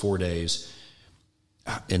course of 4 days,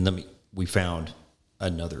 and we found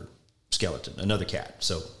another skeleton, another cat.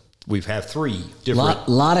 So we've had 3 different.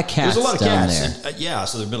 Lot of cats. There's a lot of down cats. there. Yeah,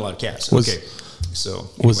 so there's been a lot of cats. Okay, so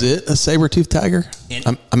anyway. Was it a saber-toothed tiger?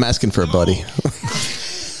 I'm asking for a buddy.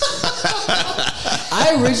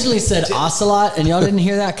 I originally said ocelot, and y'all didn't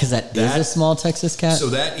hear that because that is a small Texas cat. So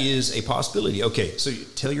that is a possibility. Okay, so you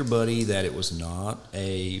tell your buddy that it was not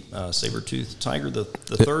a saber-toothed tiger, the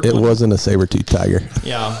third It one. wasn't a saber-toothed tiger.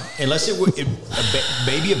 Yeah, unless it was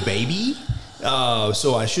maybe a baby.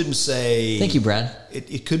 So I shouldn't say. Thank you, Brad.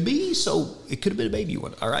 It could be. So it could have been a baby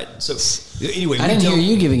one. All right. So anyway, I didn't hear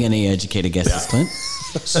you giving any educated guesses, Clint.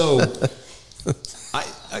 So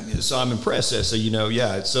so I'm impressed. So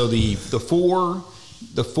yeah. So the four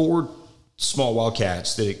small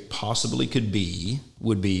wildcats that it possibly could be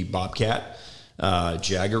would be bobcat,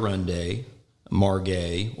 jaguarundi,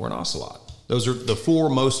 margay, or an ocelot. Those are the four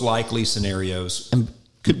most likely scenarios.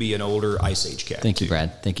 Could be an older Ice Age cat. Thank you,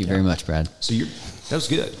 Brad. Thank you very much, Brad. So that was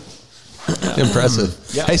good. Impressive.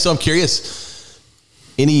 Yeah. Hey, so I'm curious,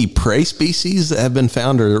 any prey species that have been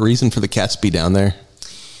found or the reason for the cats to be down there?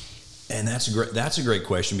 And that's a great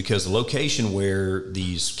question, because the location where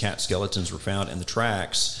these cat skeletons were found and the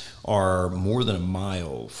tracks are more than a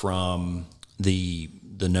mile from the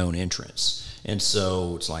known entrance. And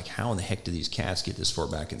so it's like, how in the heck did these cats get this far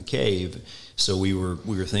back in the cave? So we were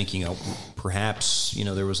thinking, perhaps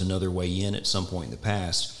there was another way in at some point in the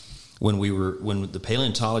past. When the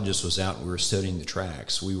paleontologist was out and we were studying the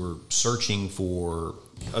tracks, we were searching for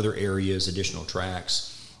other areas, additional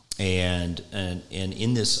tracks, and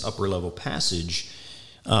in this upper level passage,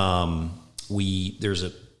 there's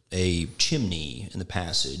a chimney in the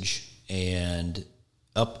passage, and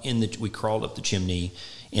we crawled up the chimney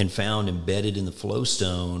and found embedded in the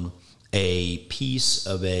flowstone a piece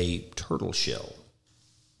of a turtle shell.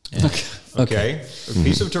 Okay. A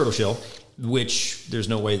piece of a turtle shell, which there's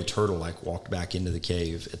no way the turtle walked back into the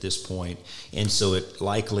cave at this point, and so it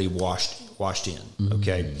likely washed in. Mm-hmm.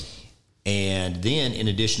 Okay. And then, in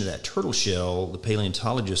addition to that turtle shell, the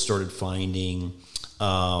paleontologist started finding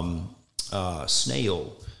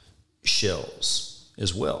snail shells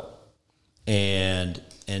as well, and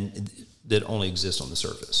that only exist on the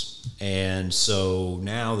surface. And so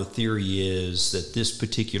now the theory is that this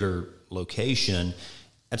particular location,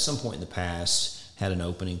 at some point in the past, had an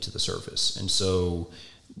opening to the surface. And so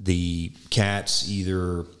the cats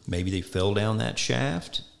maybe they fell down that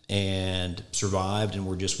shaft and survived and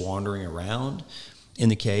were just wandering around in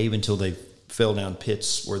the cave until they fell down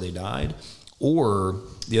pits where they died. Or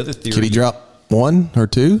the other theory... Kitty drop 1 or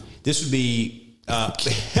 2? This would be... we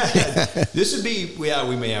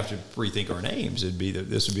may have to rethink our names.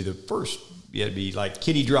 This would be the first. Yeah, it'd be like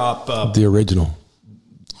Kitty Drop. The original.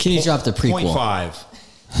 Kitty Drop the prequel. 0.5.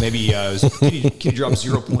 Maybe Kitty Drop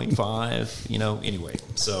 0.5. Anyway,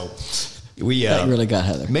 so we that really got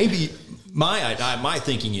Heather. Maybe my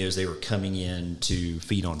thinking is they were coming in to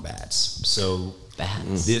feed on bats. So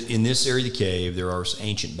bats in this area of the cave, there are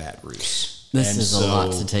ancient bat roosts. This is a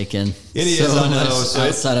lot to take in. It is, I know. So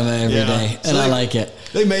outside of my everyday, and I like it.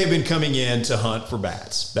 They may have been coming in to hunt for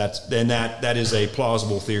bats. That is a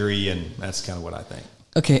plausible theory, and that's kind of what I think.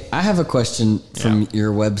 Okay, I have a question from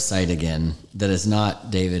your website again that is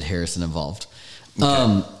not David Harrison involved.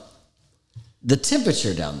 Okay. The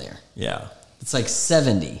temperature down there. Yeah. It's like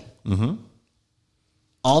 70. Mm-hmm.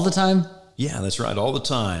 All the time? Yeah, that's right. All the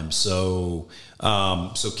time. So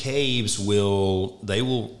caves will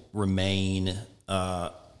remain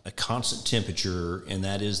a constant temperature, and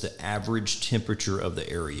that is the average temperature of the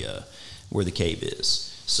area where the cave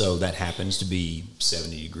is. So that happens to be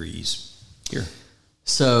 70 degrees here.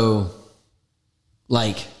 So,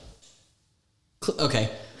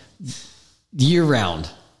 year round.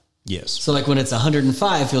 Yes. So, when it's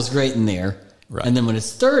 105, it feels great in there. Right. And then when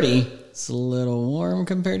it's 30, it's a little warm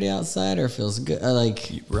compared to outside, or feels good.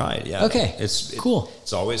 Right. Yeah. Okay. It's cool.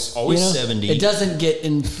 It's always 70. It doesn't get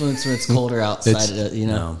influenced when it's colder outside.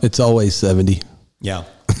 No. It's always 70. Yeah.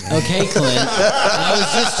 Okay, Clint. I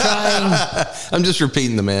was just trying. I'm just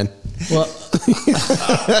repeating the man. Well, do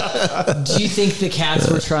you think the cats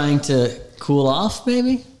were trying to cool off?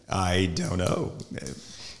 Maybe. I don't know.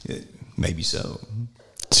 Maybe so.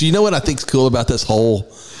 So you know what I think's cool about this whole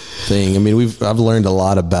thing? I mean, I've learned a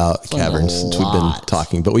lot about caverns since we've been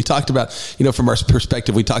talking, but we talked about, from our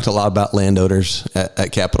perspective, we talked a lot about landowners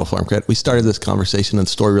at Capital Farm Credit. We started this conversation, and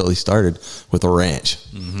the story really started with a ranch.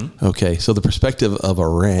 Mm-hmm. Okay, so the perspective of a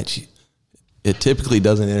ranch, it typically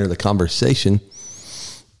doesn't enter the conversation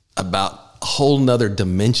about a whole nother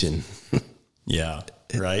dimension. Yeah,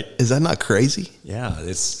 right. Is that not crazy? Yeah,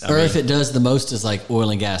 if it does, the most is like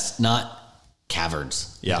oil and gas, not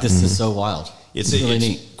caverns. Yeah, this is so wild. It's really it's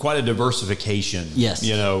neat. Quite a diversification. Yes.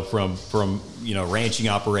 From ranching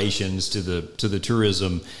operations to the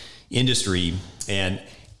tourism industry. And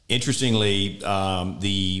interestingly,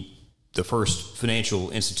 the first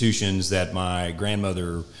financial institutions that my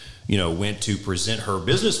grandmother went to present her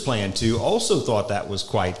business plan to, also thought that was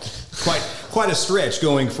quite a stretch,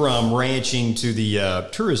 going from ranching to the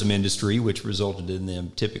tourism industry, which resulted in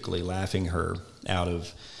them typically laughing her out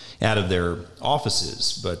of their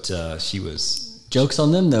offices. But she was... Jokes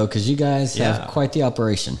on them, though, because you guys have quite the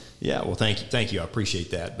operation. Yeah, well, thank you. I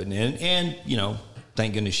appreciate that. But and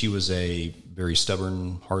thank goodness she was a very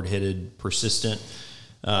stubborn, hard-headed, persistent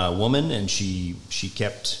woman, and she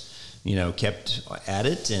kept at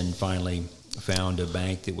it, and finally found a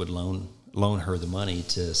bank that would loan her the money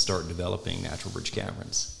to start developing Natural Bridge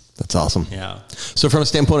Caverns. That's awesome. Yeah. So from a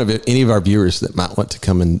standpoint of any of our viewers that might want to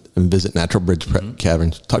come and visit Natural Bridge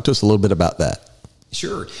Caverns, talk to us a little bit about that.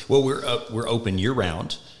 Sure. Well, we're open year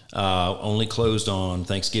round. Only closed on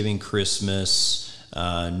Thanksgiving, Christmas,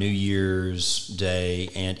 New Year's Day,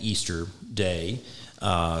 and Easter Day.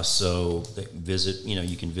 So visit.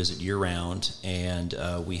 You can visit year round, and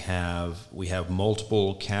we have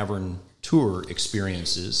multiple cavern tour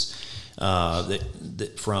experiences.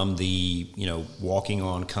 That from the walking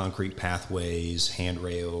on concrete pathways,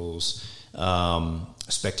 handrails,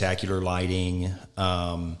 spectacular lighting.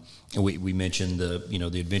 We mentioned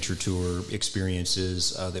the adventure tour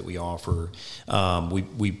experiences that we offer.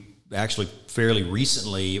 We actually fairly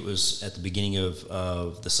recently, it was at the beginning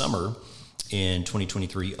of the summer in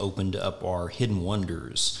 2023, opened up our Hidden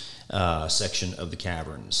Wonders section of the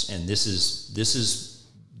caverns, and this is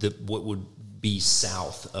what would be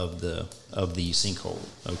south of the sinkhole.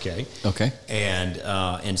 Okay.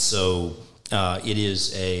 And so it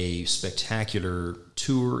is a spectacular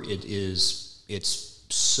tour. It's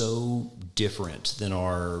so different than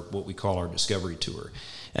what we call our discovery tour,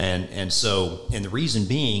 and the reason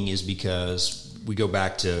being is because we go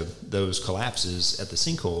back to those collapses at the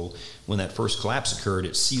sinkhole. When that first collapse occurred,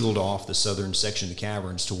 it sealed off the southern section of the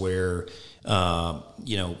caverns to where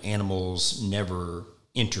animals never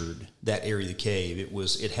entered that area of the cave.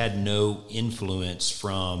 It had no influence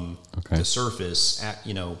from the surface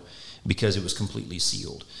because it was completely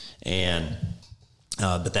sealed. And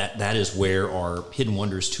but that is where our Hidden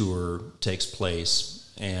Wonders tour takes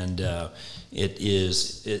place, and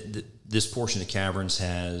this portion of the caverns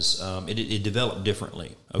has it developed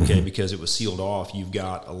differently, because it was sealed off. You've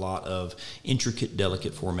got a lot of intricate,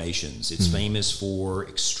 delicate formations. It's famous for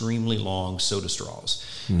extremely long soda straws,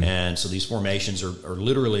 and so these formations are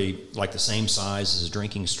literally like the same size as a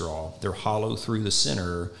drinking straw. They're hollow through the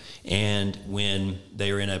center, and when they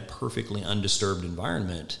are in a perfectly undisturbed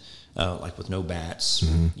environment, like with no bats,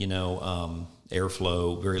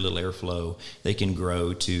 airflow, very little airflow, they can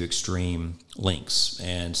grow to extreme lengths.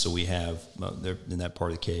 And so we have in that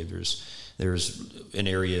part of the cave, there's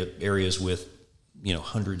areas with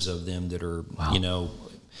hundreds of them that are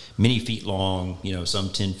many feet long, some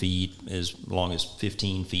 10 feet, as long as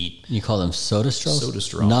 15 feet. You call them soda straws? Soda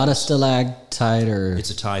straws. Not a stalactite or...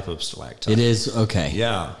 It's a type of stalactite. It is? Okay.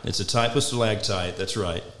 Yeah, it's a type of stalactite. That's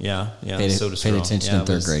right. Yeah. Soda straw. Paid attention in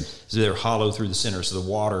third grade. So they're hollow through the center, so the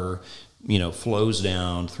water, flows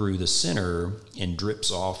down through the center and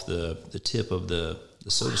drips off the tip of the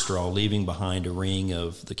soda straw, leaving behind a ring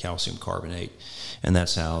of the calcium carbonate. And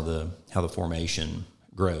that's how the formation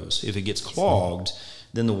grows. If it gets clogged,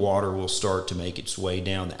 then the water will start to make its way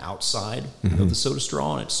down the outside of the soda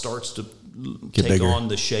straw, and it starts to take bigger on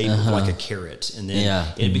the shape of like a carrot, and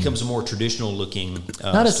then it becomes a more traditional looking.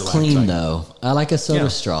 Not as clean though. I like a soda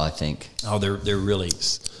straw, I think. Oh, they're really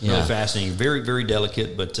fascinating, very very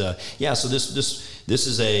delicate. But so this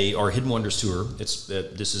is our Hidden Wonders tour. This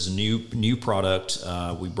is a new product.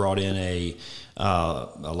 We brought in a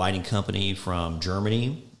lighting company from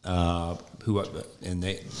Germany.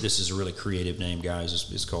 This is a really creative name, guys.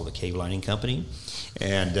 It's called the Cave Lighting Company,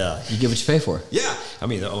 and you get what you pay for. Yeah, I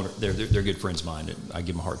mean the owner, they're good friends of mine. I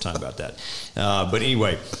give them a hard time about that, but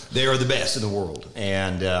anyway, they are the best in the world,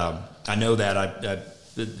 and I know that I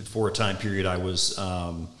for a time period I was.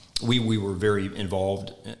 We were very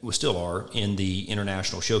involved, we still are, in the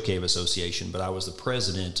International Show Cave Association, but I was the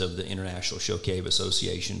president of the International Show Cave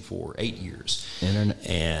Association for 8 years,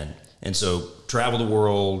 And so travel the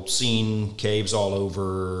world, seen caves all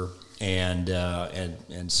over, and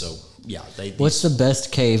so What's the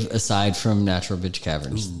best cave aside from Natural Bridge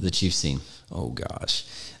Caverns that you've seen? Oh gosh,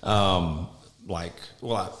 I'll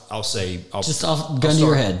say just off gun to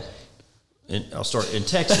your head. I'll start in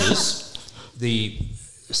Texas. The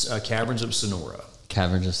Caverns of Sonora.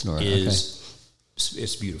 Caverns of Sonora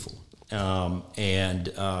It's beautiful,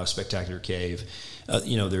 and spectacular cave.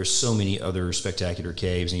 There's so many other spectacular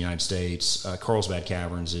caves in the United States. Carlsbad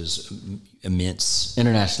Caverns is immense.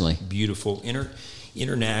 Internationally. Beautiful.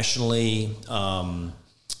 Internationally, some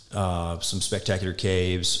spectacular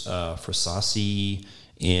caves. Frasassi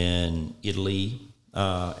in Italy,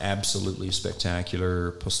 absolutely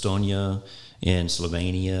spectacular. Postonia in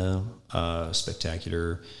Slovenia,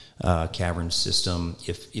 spectacular cavern system.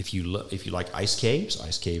 If you like ice caves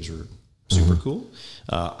are super cool.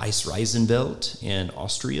 Ice Reisenbelt in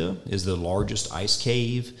Austria is the largest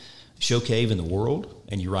show cave in the world,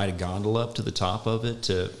 and you ride a gondola up to the top of it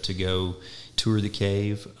to go tour the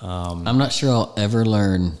cave. I'm not sure I'll ever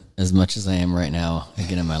learn as much as I am right now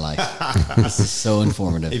again in my life. This is so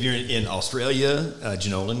informative. If you're in Australia,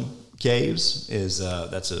 Jenolan Caves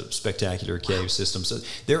that's a spectacular cave system. So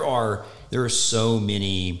there are so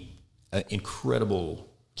many incredible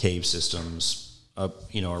cave systems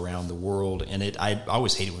around the world, and I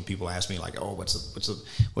always hate it when people ask me like, "Oh, what's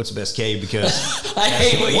the best cave?" Because I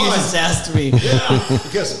hate what you just asked me. Yeah,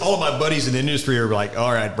 because all of my buddies in the industry are like,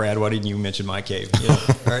 "All right, Brad, why didn't you mention my cave?" All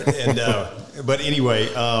right, and but anyway,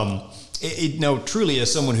 truly,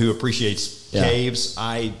 as someone who appreciates caves,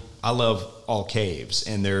 I love all caves,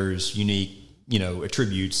 and there's unique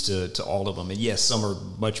attributes to all of them. And yes, some are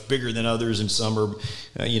much bigger than others, and some are,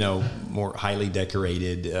 more highly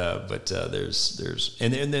decorated. But there's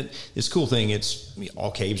and then this cool thing,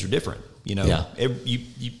 all caves are different.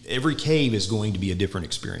 Every cave is going to be a different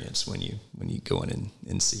experience when you go in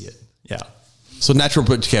and see it. Yeah. So Natural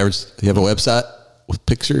Bridge Caverns, do you have a website with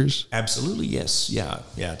pictures? Absolutely, yes. Yeah.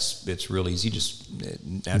 It's real easy. Just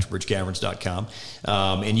naturalbridgecaverns.com,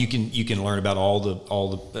 and you can learn about all the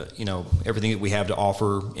everything that we have to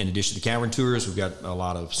offer. In addition to cavern tours, we've got a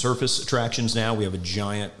lot of surface attractions now. We have a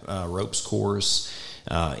giant ropes course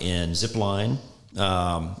in zip line.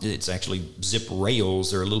 It's actually zip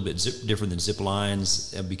rails. They're a little bit different than zip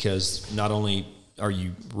lines because not only are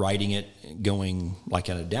you riding it going like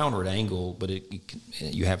at a downward angle, but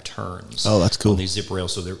you have turns. Oh, that's cool. On these zip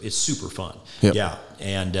rails, so it's super fun. Yep. Yeah,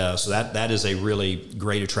 and so that is a really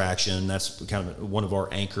great attraction. That's kind of one of our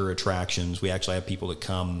anchor attractions. We actually have people that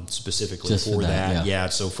come specifically Just for that. Yeah,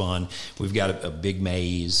 it's so fun. We've got a big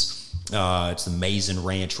maze. It's the Maze and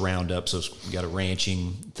Ranch Roundup, so it's got a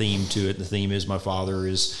ranching theme to it. The theme is my father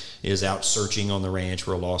is out searching on the ranch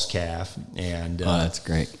for a lost calf, and that's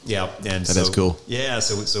great. Yeah, and that is cool. Yeah,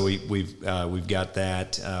 so we've got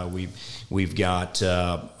that. We've got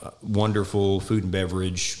wonderful food and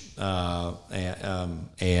beverage,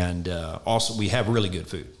 and also we have really good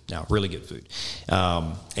food now,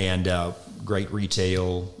 and great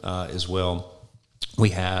retail as well. We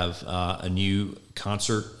have a new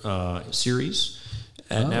concert series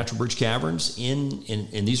at Natural Bridge Caverns, and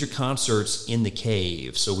these are concerts in the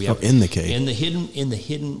cave. So we have in the cave, in the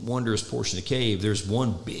hidden wondrous portion of the cave. There's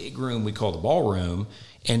one big room we call the ballroom,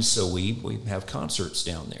 and so we have concerts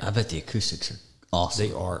down there. I bet the acoustics are awesome.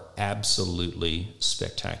 They are absolutely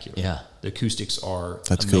spectacular. Yeah, the acoustics are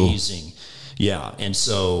Cool. amazing. Yeah, and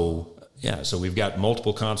so. Yeah, so we've got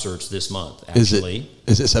multiple concerts this month, actually.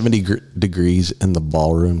 Is it 70 degrees in the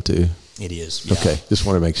ballroom, too? It is. Yeah. Okay, just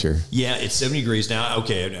want to make sure. Yeah, it's 70 degrees now.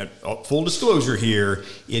 Okay, full disclosure here,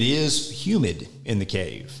 it is humid in the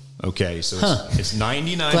cave. Okay, so it's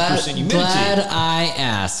 99% humidity. Glad I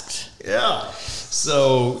asked. Yeah.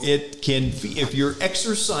 So it can, if you're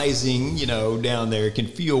exercising, down there, it can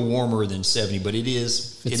feel warmer than 70, but it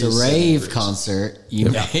is. If it's a rave concert, you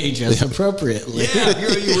may dress appropriately. Yeah, you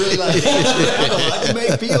really like it. You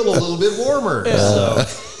may feel a little bit warmer. So,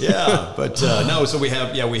 but no. So we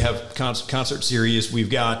have concert series. We've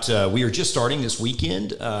got. We are just starting this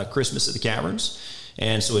weekend, Christmas at the Caverns.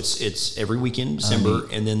 And so it's every weekend in December,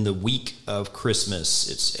 and then the week of Christmas,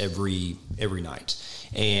 it's every night.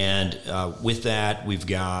 And with that, we've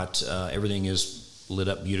got everything is lit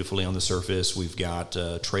up beautifully on the surface. We've got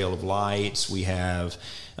trail of lights. We have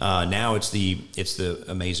now it's the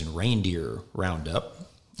amazing reindeer roundup.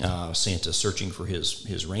 Santa searching for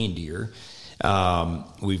his reindeer.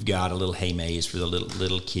 We've got a little hay maze for the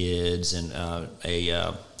little kids, and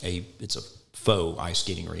it's a faux ice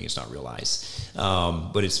skating ring. It's not real ice,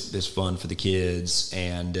 but it's fun for the kids.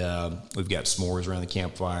 And we've got s'mores around the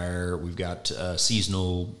campfire. We've got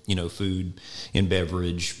seasonal, food and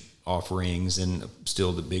beverage offerings, and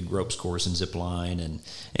still the big ropes course and zip line, and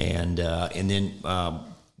then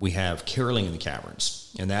we have caroling in the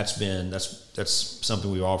caverns, and that's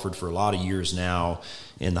something we've offered for a lot of years now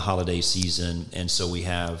in the holiday season. And so we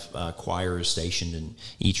have choirs stationed in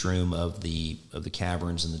each room of the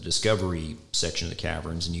caverns and the discovery section of the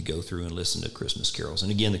caverns, and you go through and listen to Christmas carols.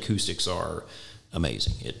 And again, the acoustics are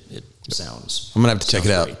amazing. It sounds. I'm gonna have to check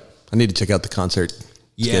it out. Great. I need to check out the concert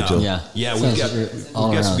schedule. Yeah. We've got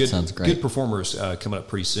some good good performers coming up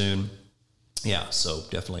pretty soon. Yeah, so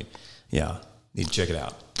definitely, need to check it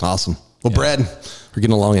out. Awesome. Well, Brad, we're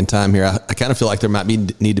getting along in time here. I kind of feel like there might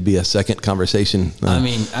need to be a second conversation. I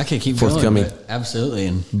mean, I could keep going, but absolutely.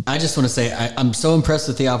 And I just want to say I'm so impressed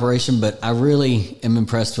with the operation, but I really am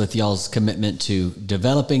impressed with y'all's commitment to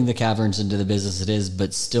developing the Caverns into the business it is,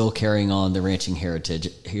 but still carrying on the ranching heritage.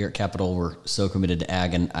 Here at Capital, we're so committed to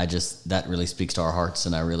ag, and that really speaks to our hearts,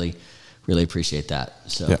 and I really, really appreciate that.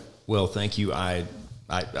 So, yeah. Well, thank you. I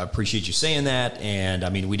appreciate you saying that, and I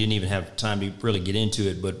mean, we didn't even have time to really get into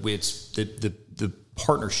it, but it's the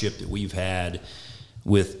partnership that we've had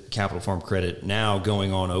with Capital Farm Credit now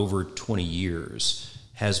going on over 20 years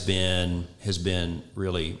has been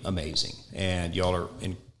really amazing, and y'all are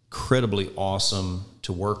incredibly awesome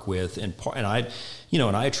to work with, and I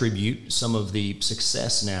attribute some of the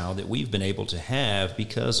success now that we've been able to have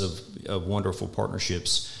because of wonderful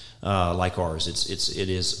partnerships like ours. It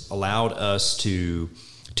has allowed us to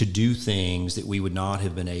do things that we would not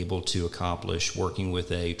have been able to accomplish working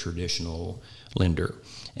with a traditional lender.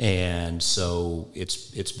 And so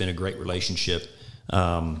it's been a great relationship,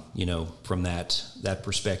 from that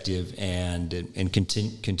perspective, and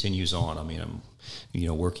continues on. I mean, I'm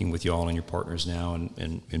working with y'all and your partners now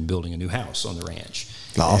and building a new house on the ranch.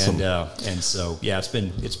 Awesome. And so, yeah,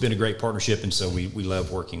 it's been a great partnership. And so we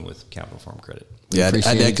love working with Capital Farm Credit. Yeah,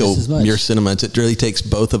 I'd echo your sentiments. It really takes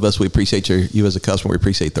both of us. We appreciate you as a customer. We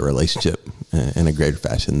appreciate the relationship in a greater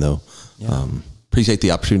fashion, though. Yeah. Appreciate the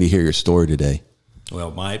opportunity to hear your story today.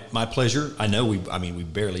 Well, my pleasure. I know we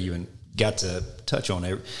barely even got to touch on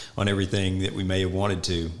everything that we may have wanted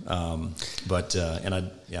to, I'd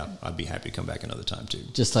be happy to come back another time too.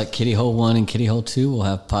 Just like Kitty Hole 1 and Kitty Hole 2, we'll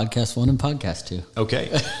have Podcast 1 and Podcast 2.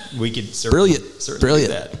 Okay, we could certainly do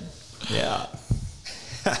that. Yeah.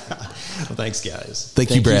 Well, thanks, guys.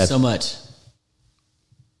 Thank you, Brad. Thank you so much.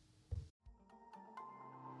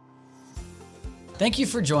 Thank you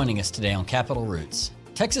for joining us today on Capital Roots.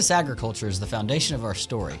 Texas agriculture is the foundation of our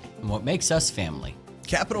story and what makes us family.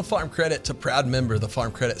 Capital Farm Credit's a proud member of the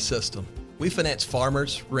Farm Credit System. We finance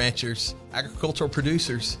farmers, ranchers, agricultural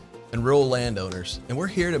producers, and rural landowners, and we're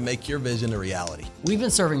here to make your vision a reality. We've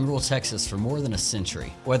been serving rural Texas for more than a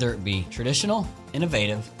century. Whether it be traditional,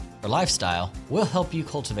 innovative, or lifestyle, we'll help you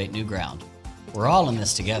cultivate new ground. We're all in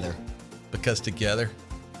this together. Because together,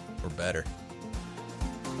 we're better.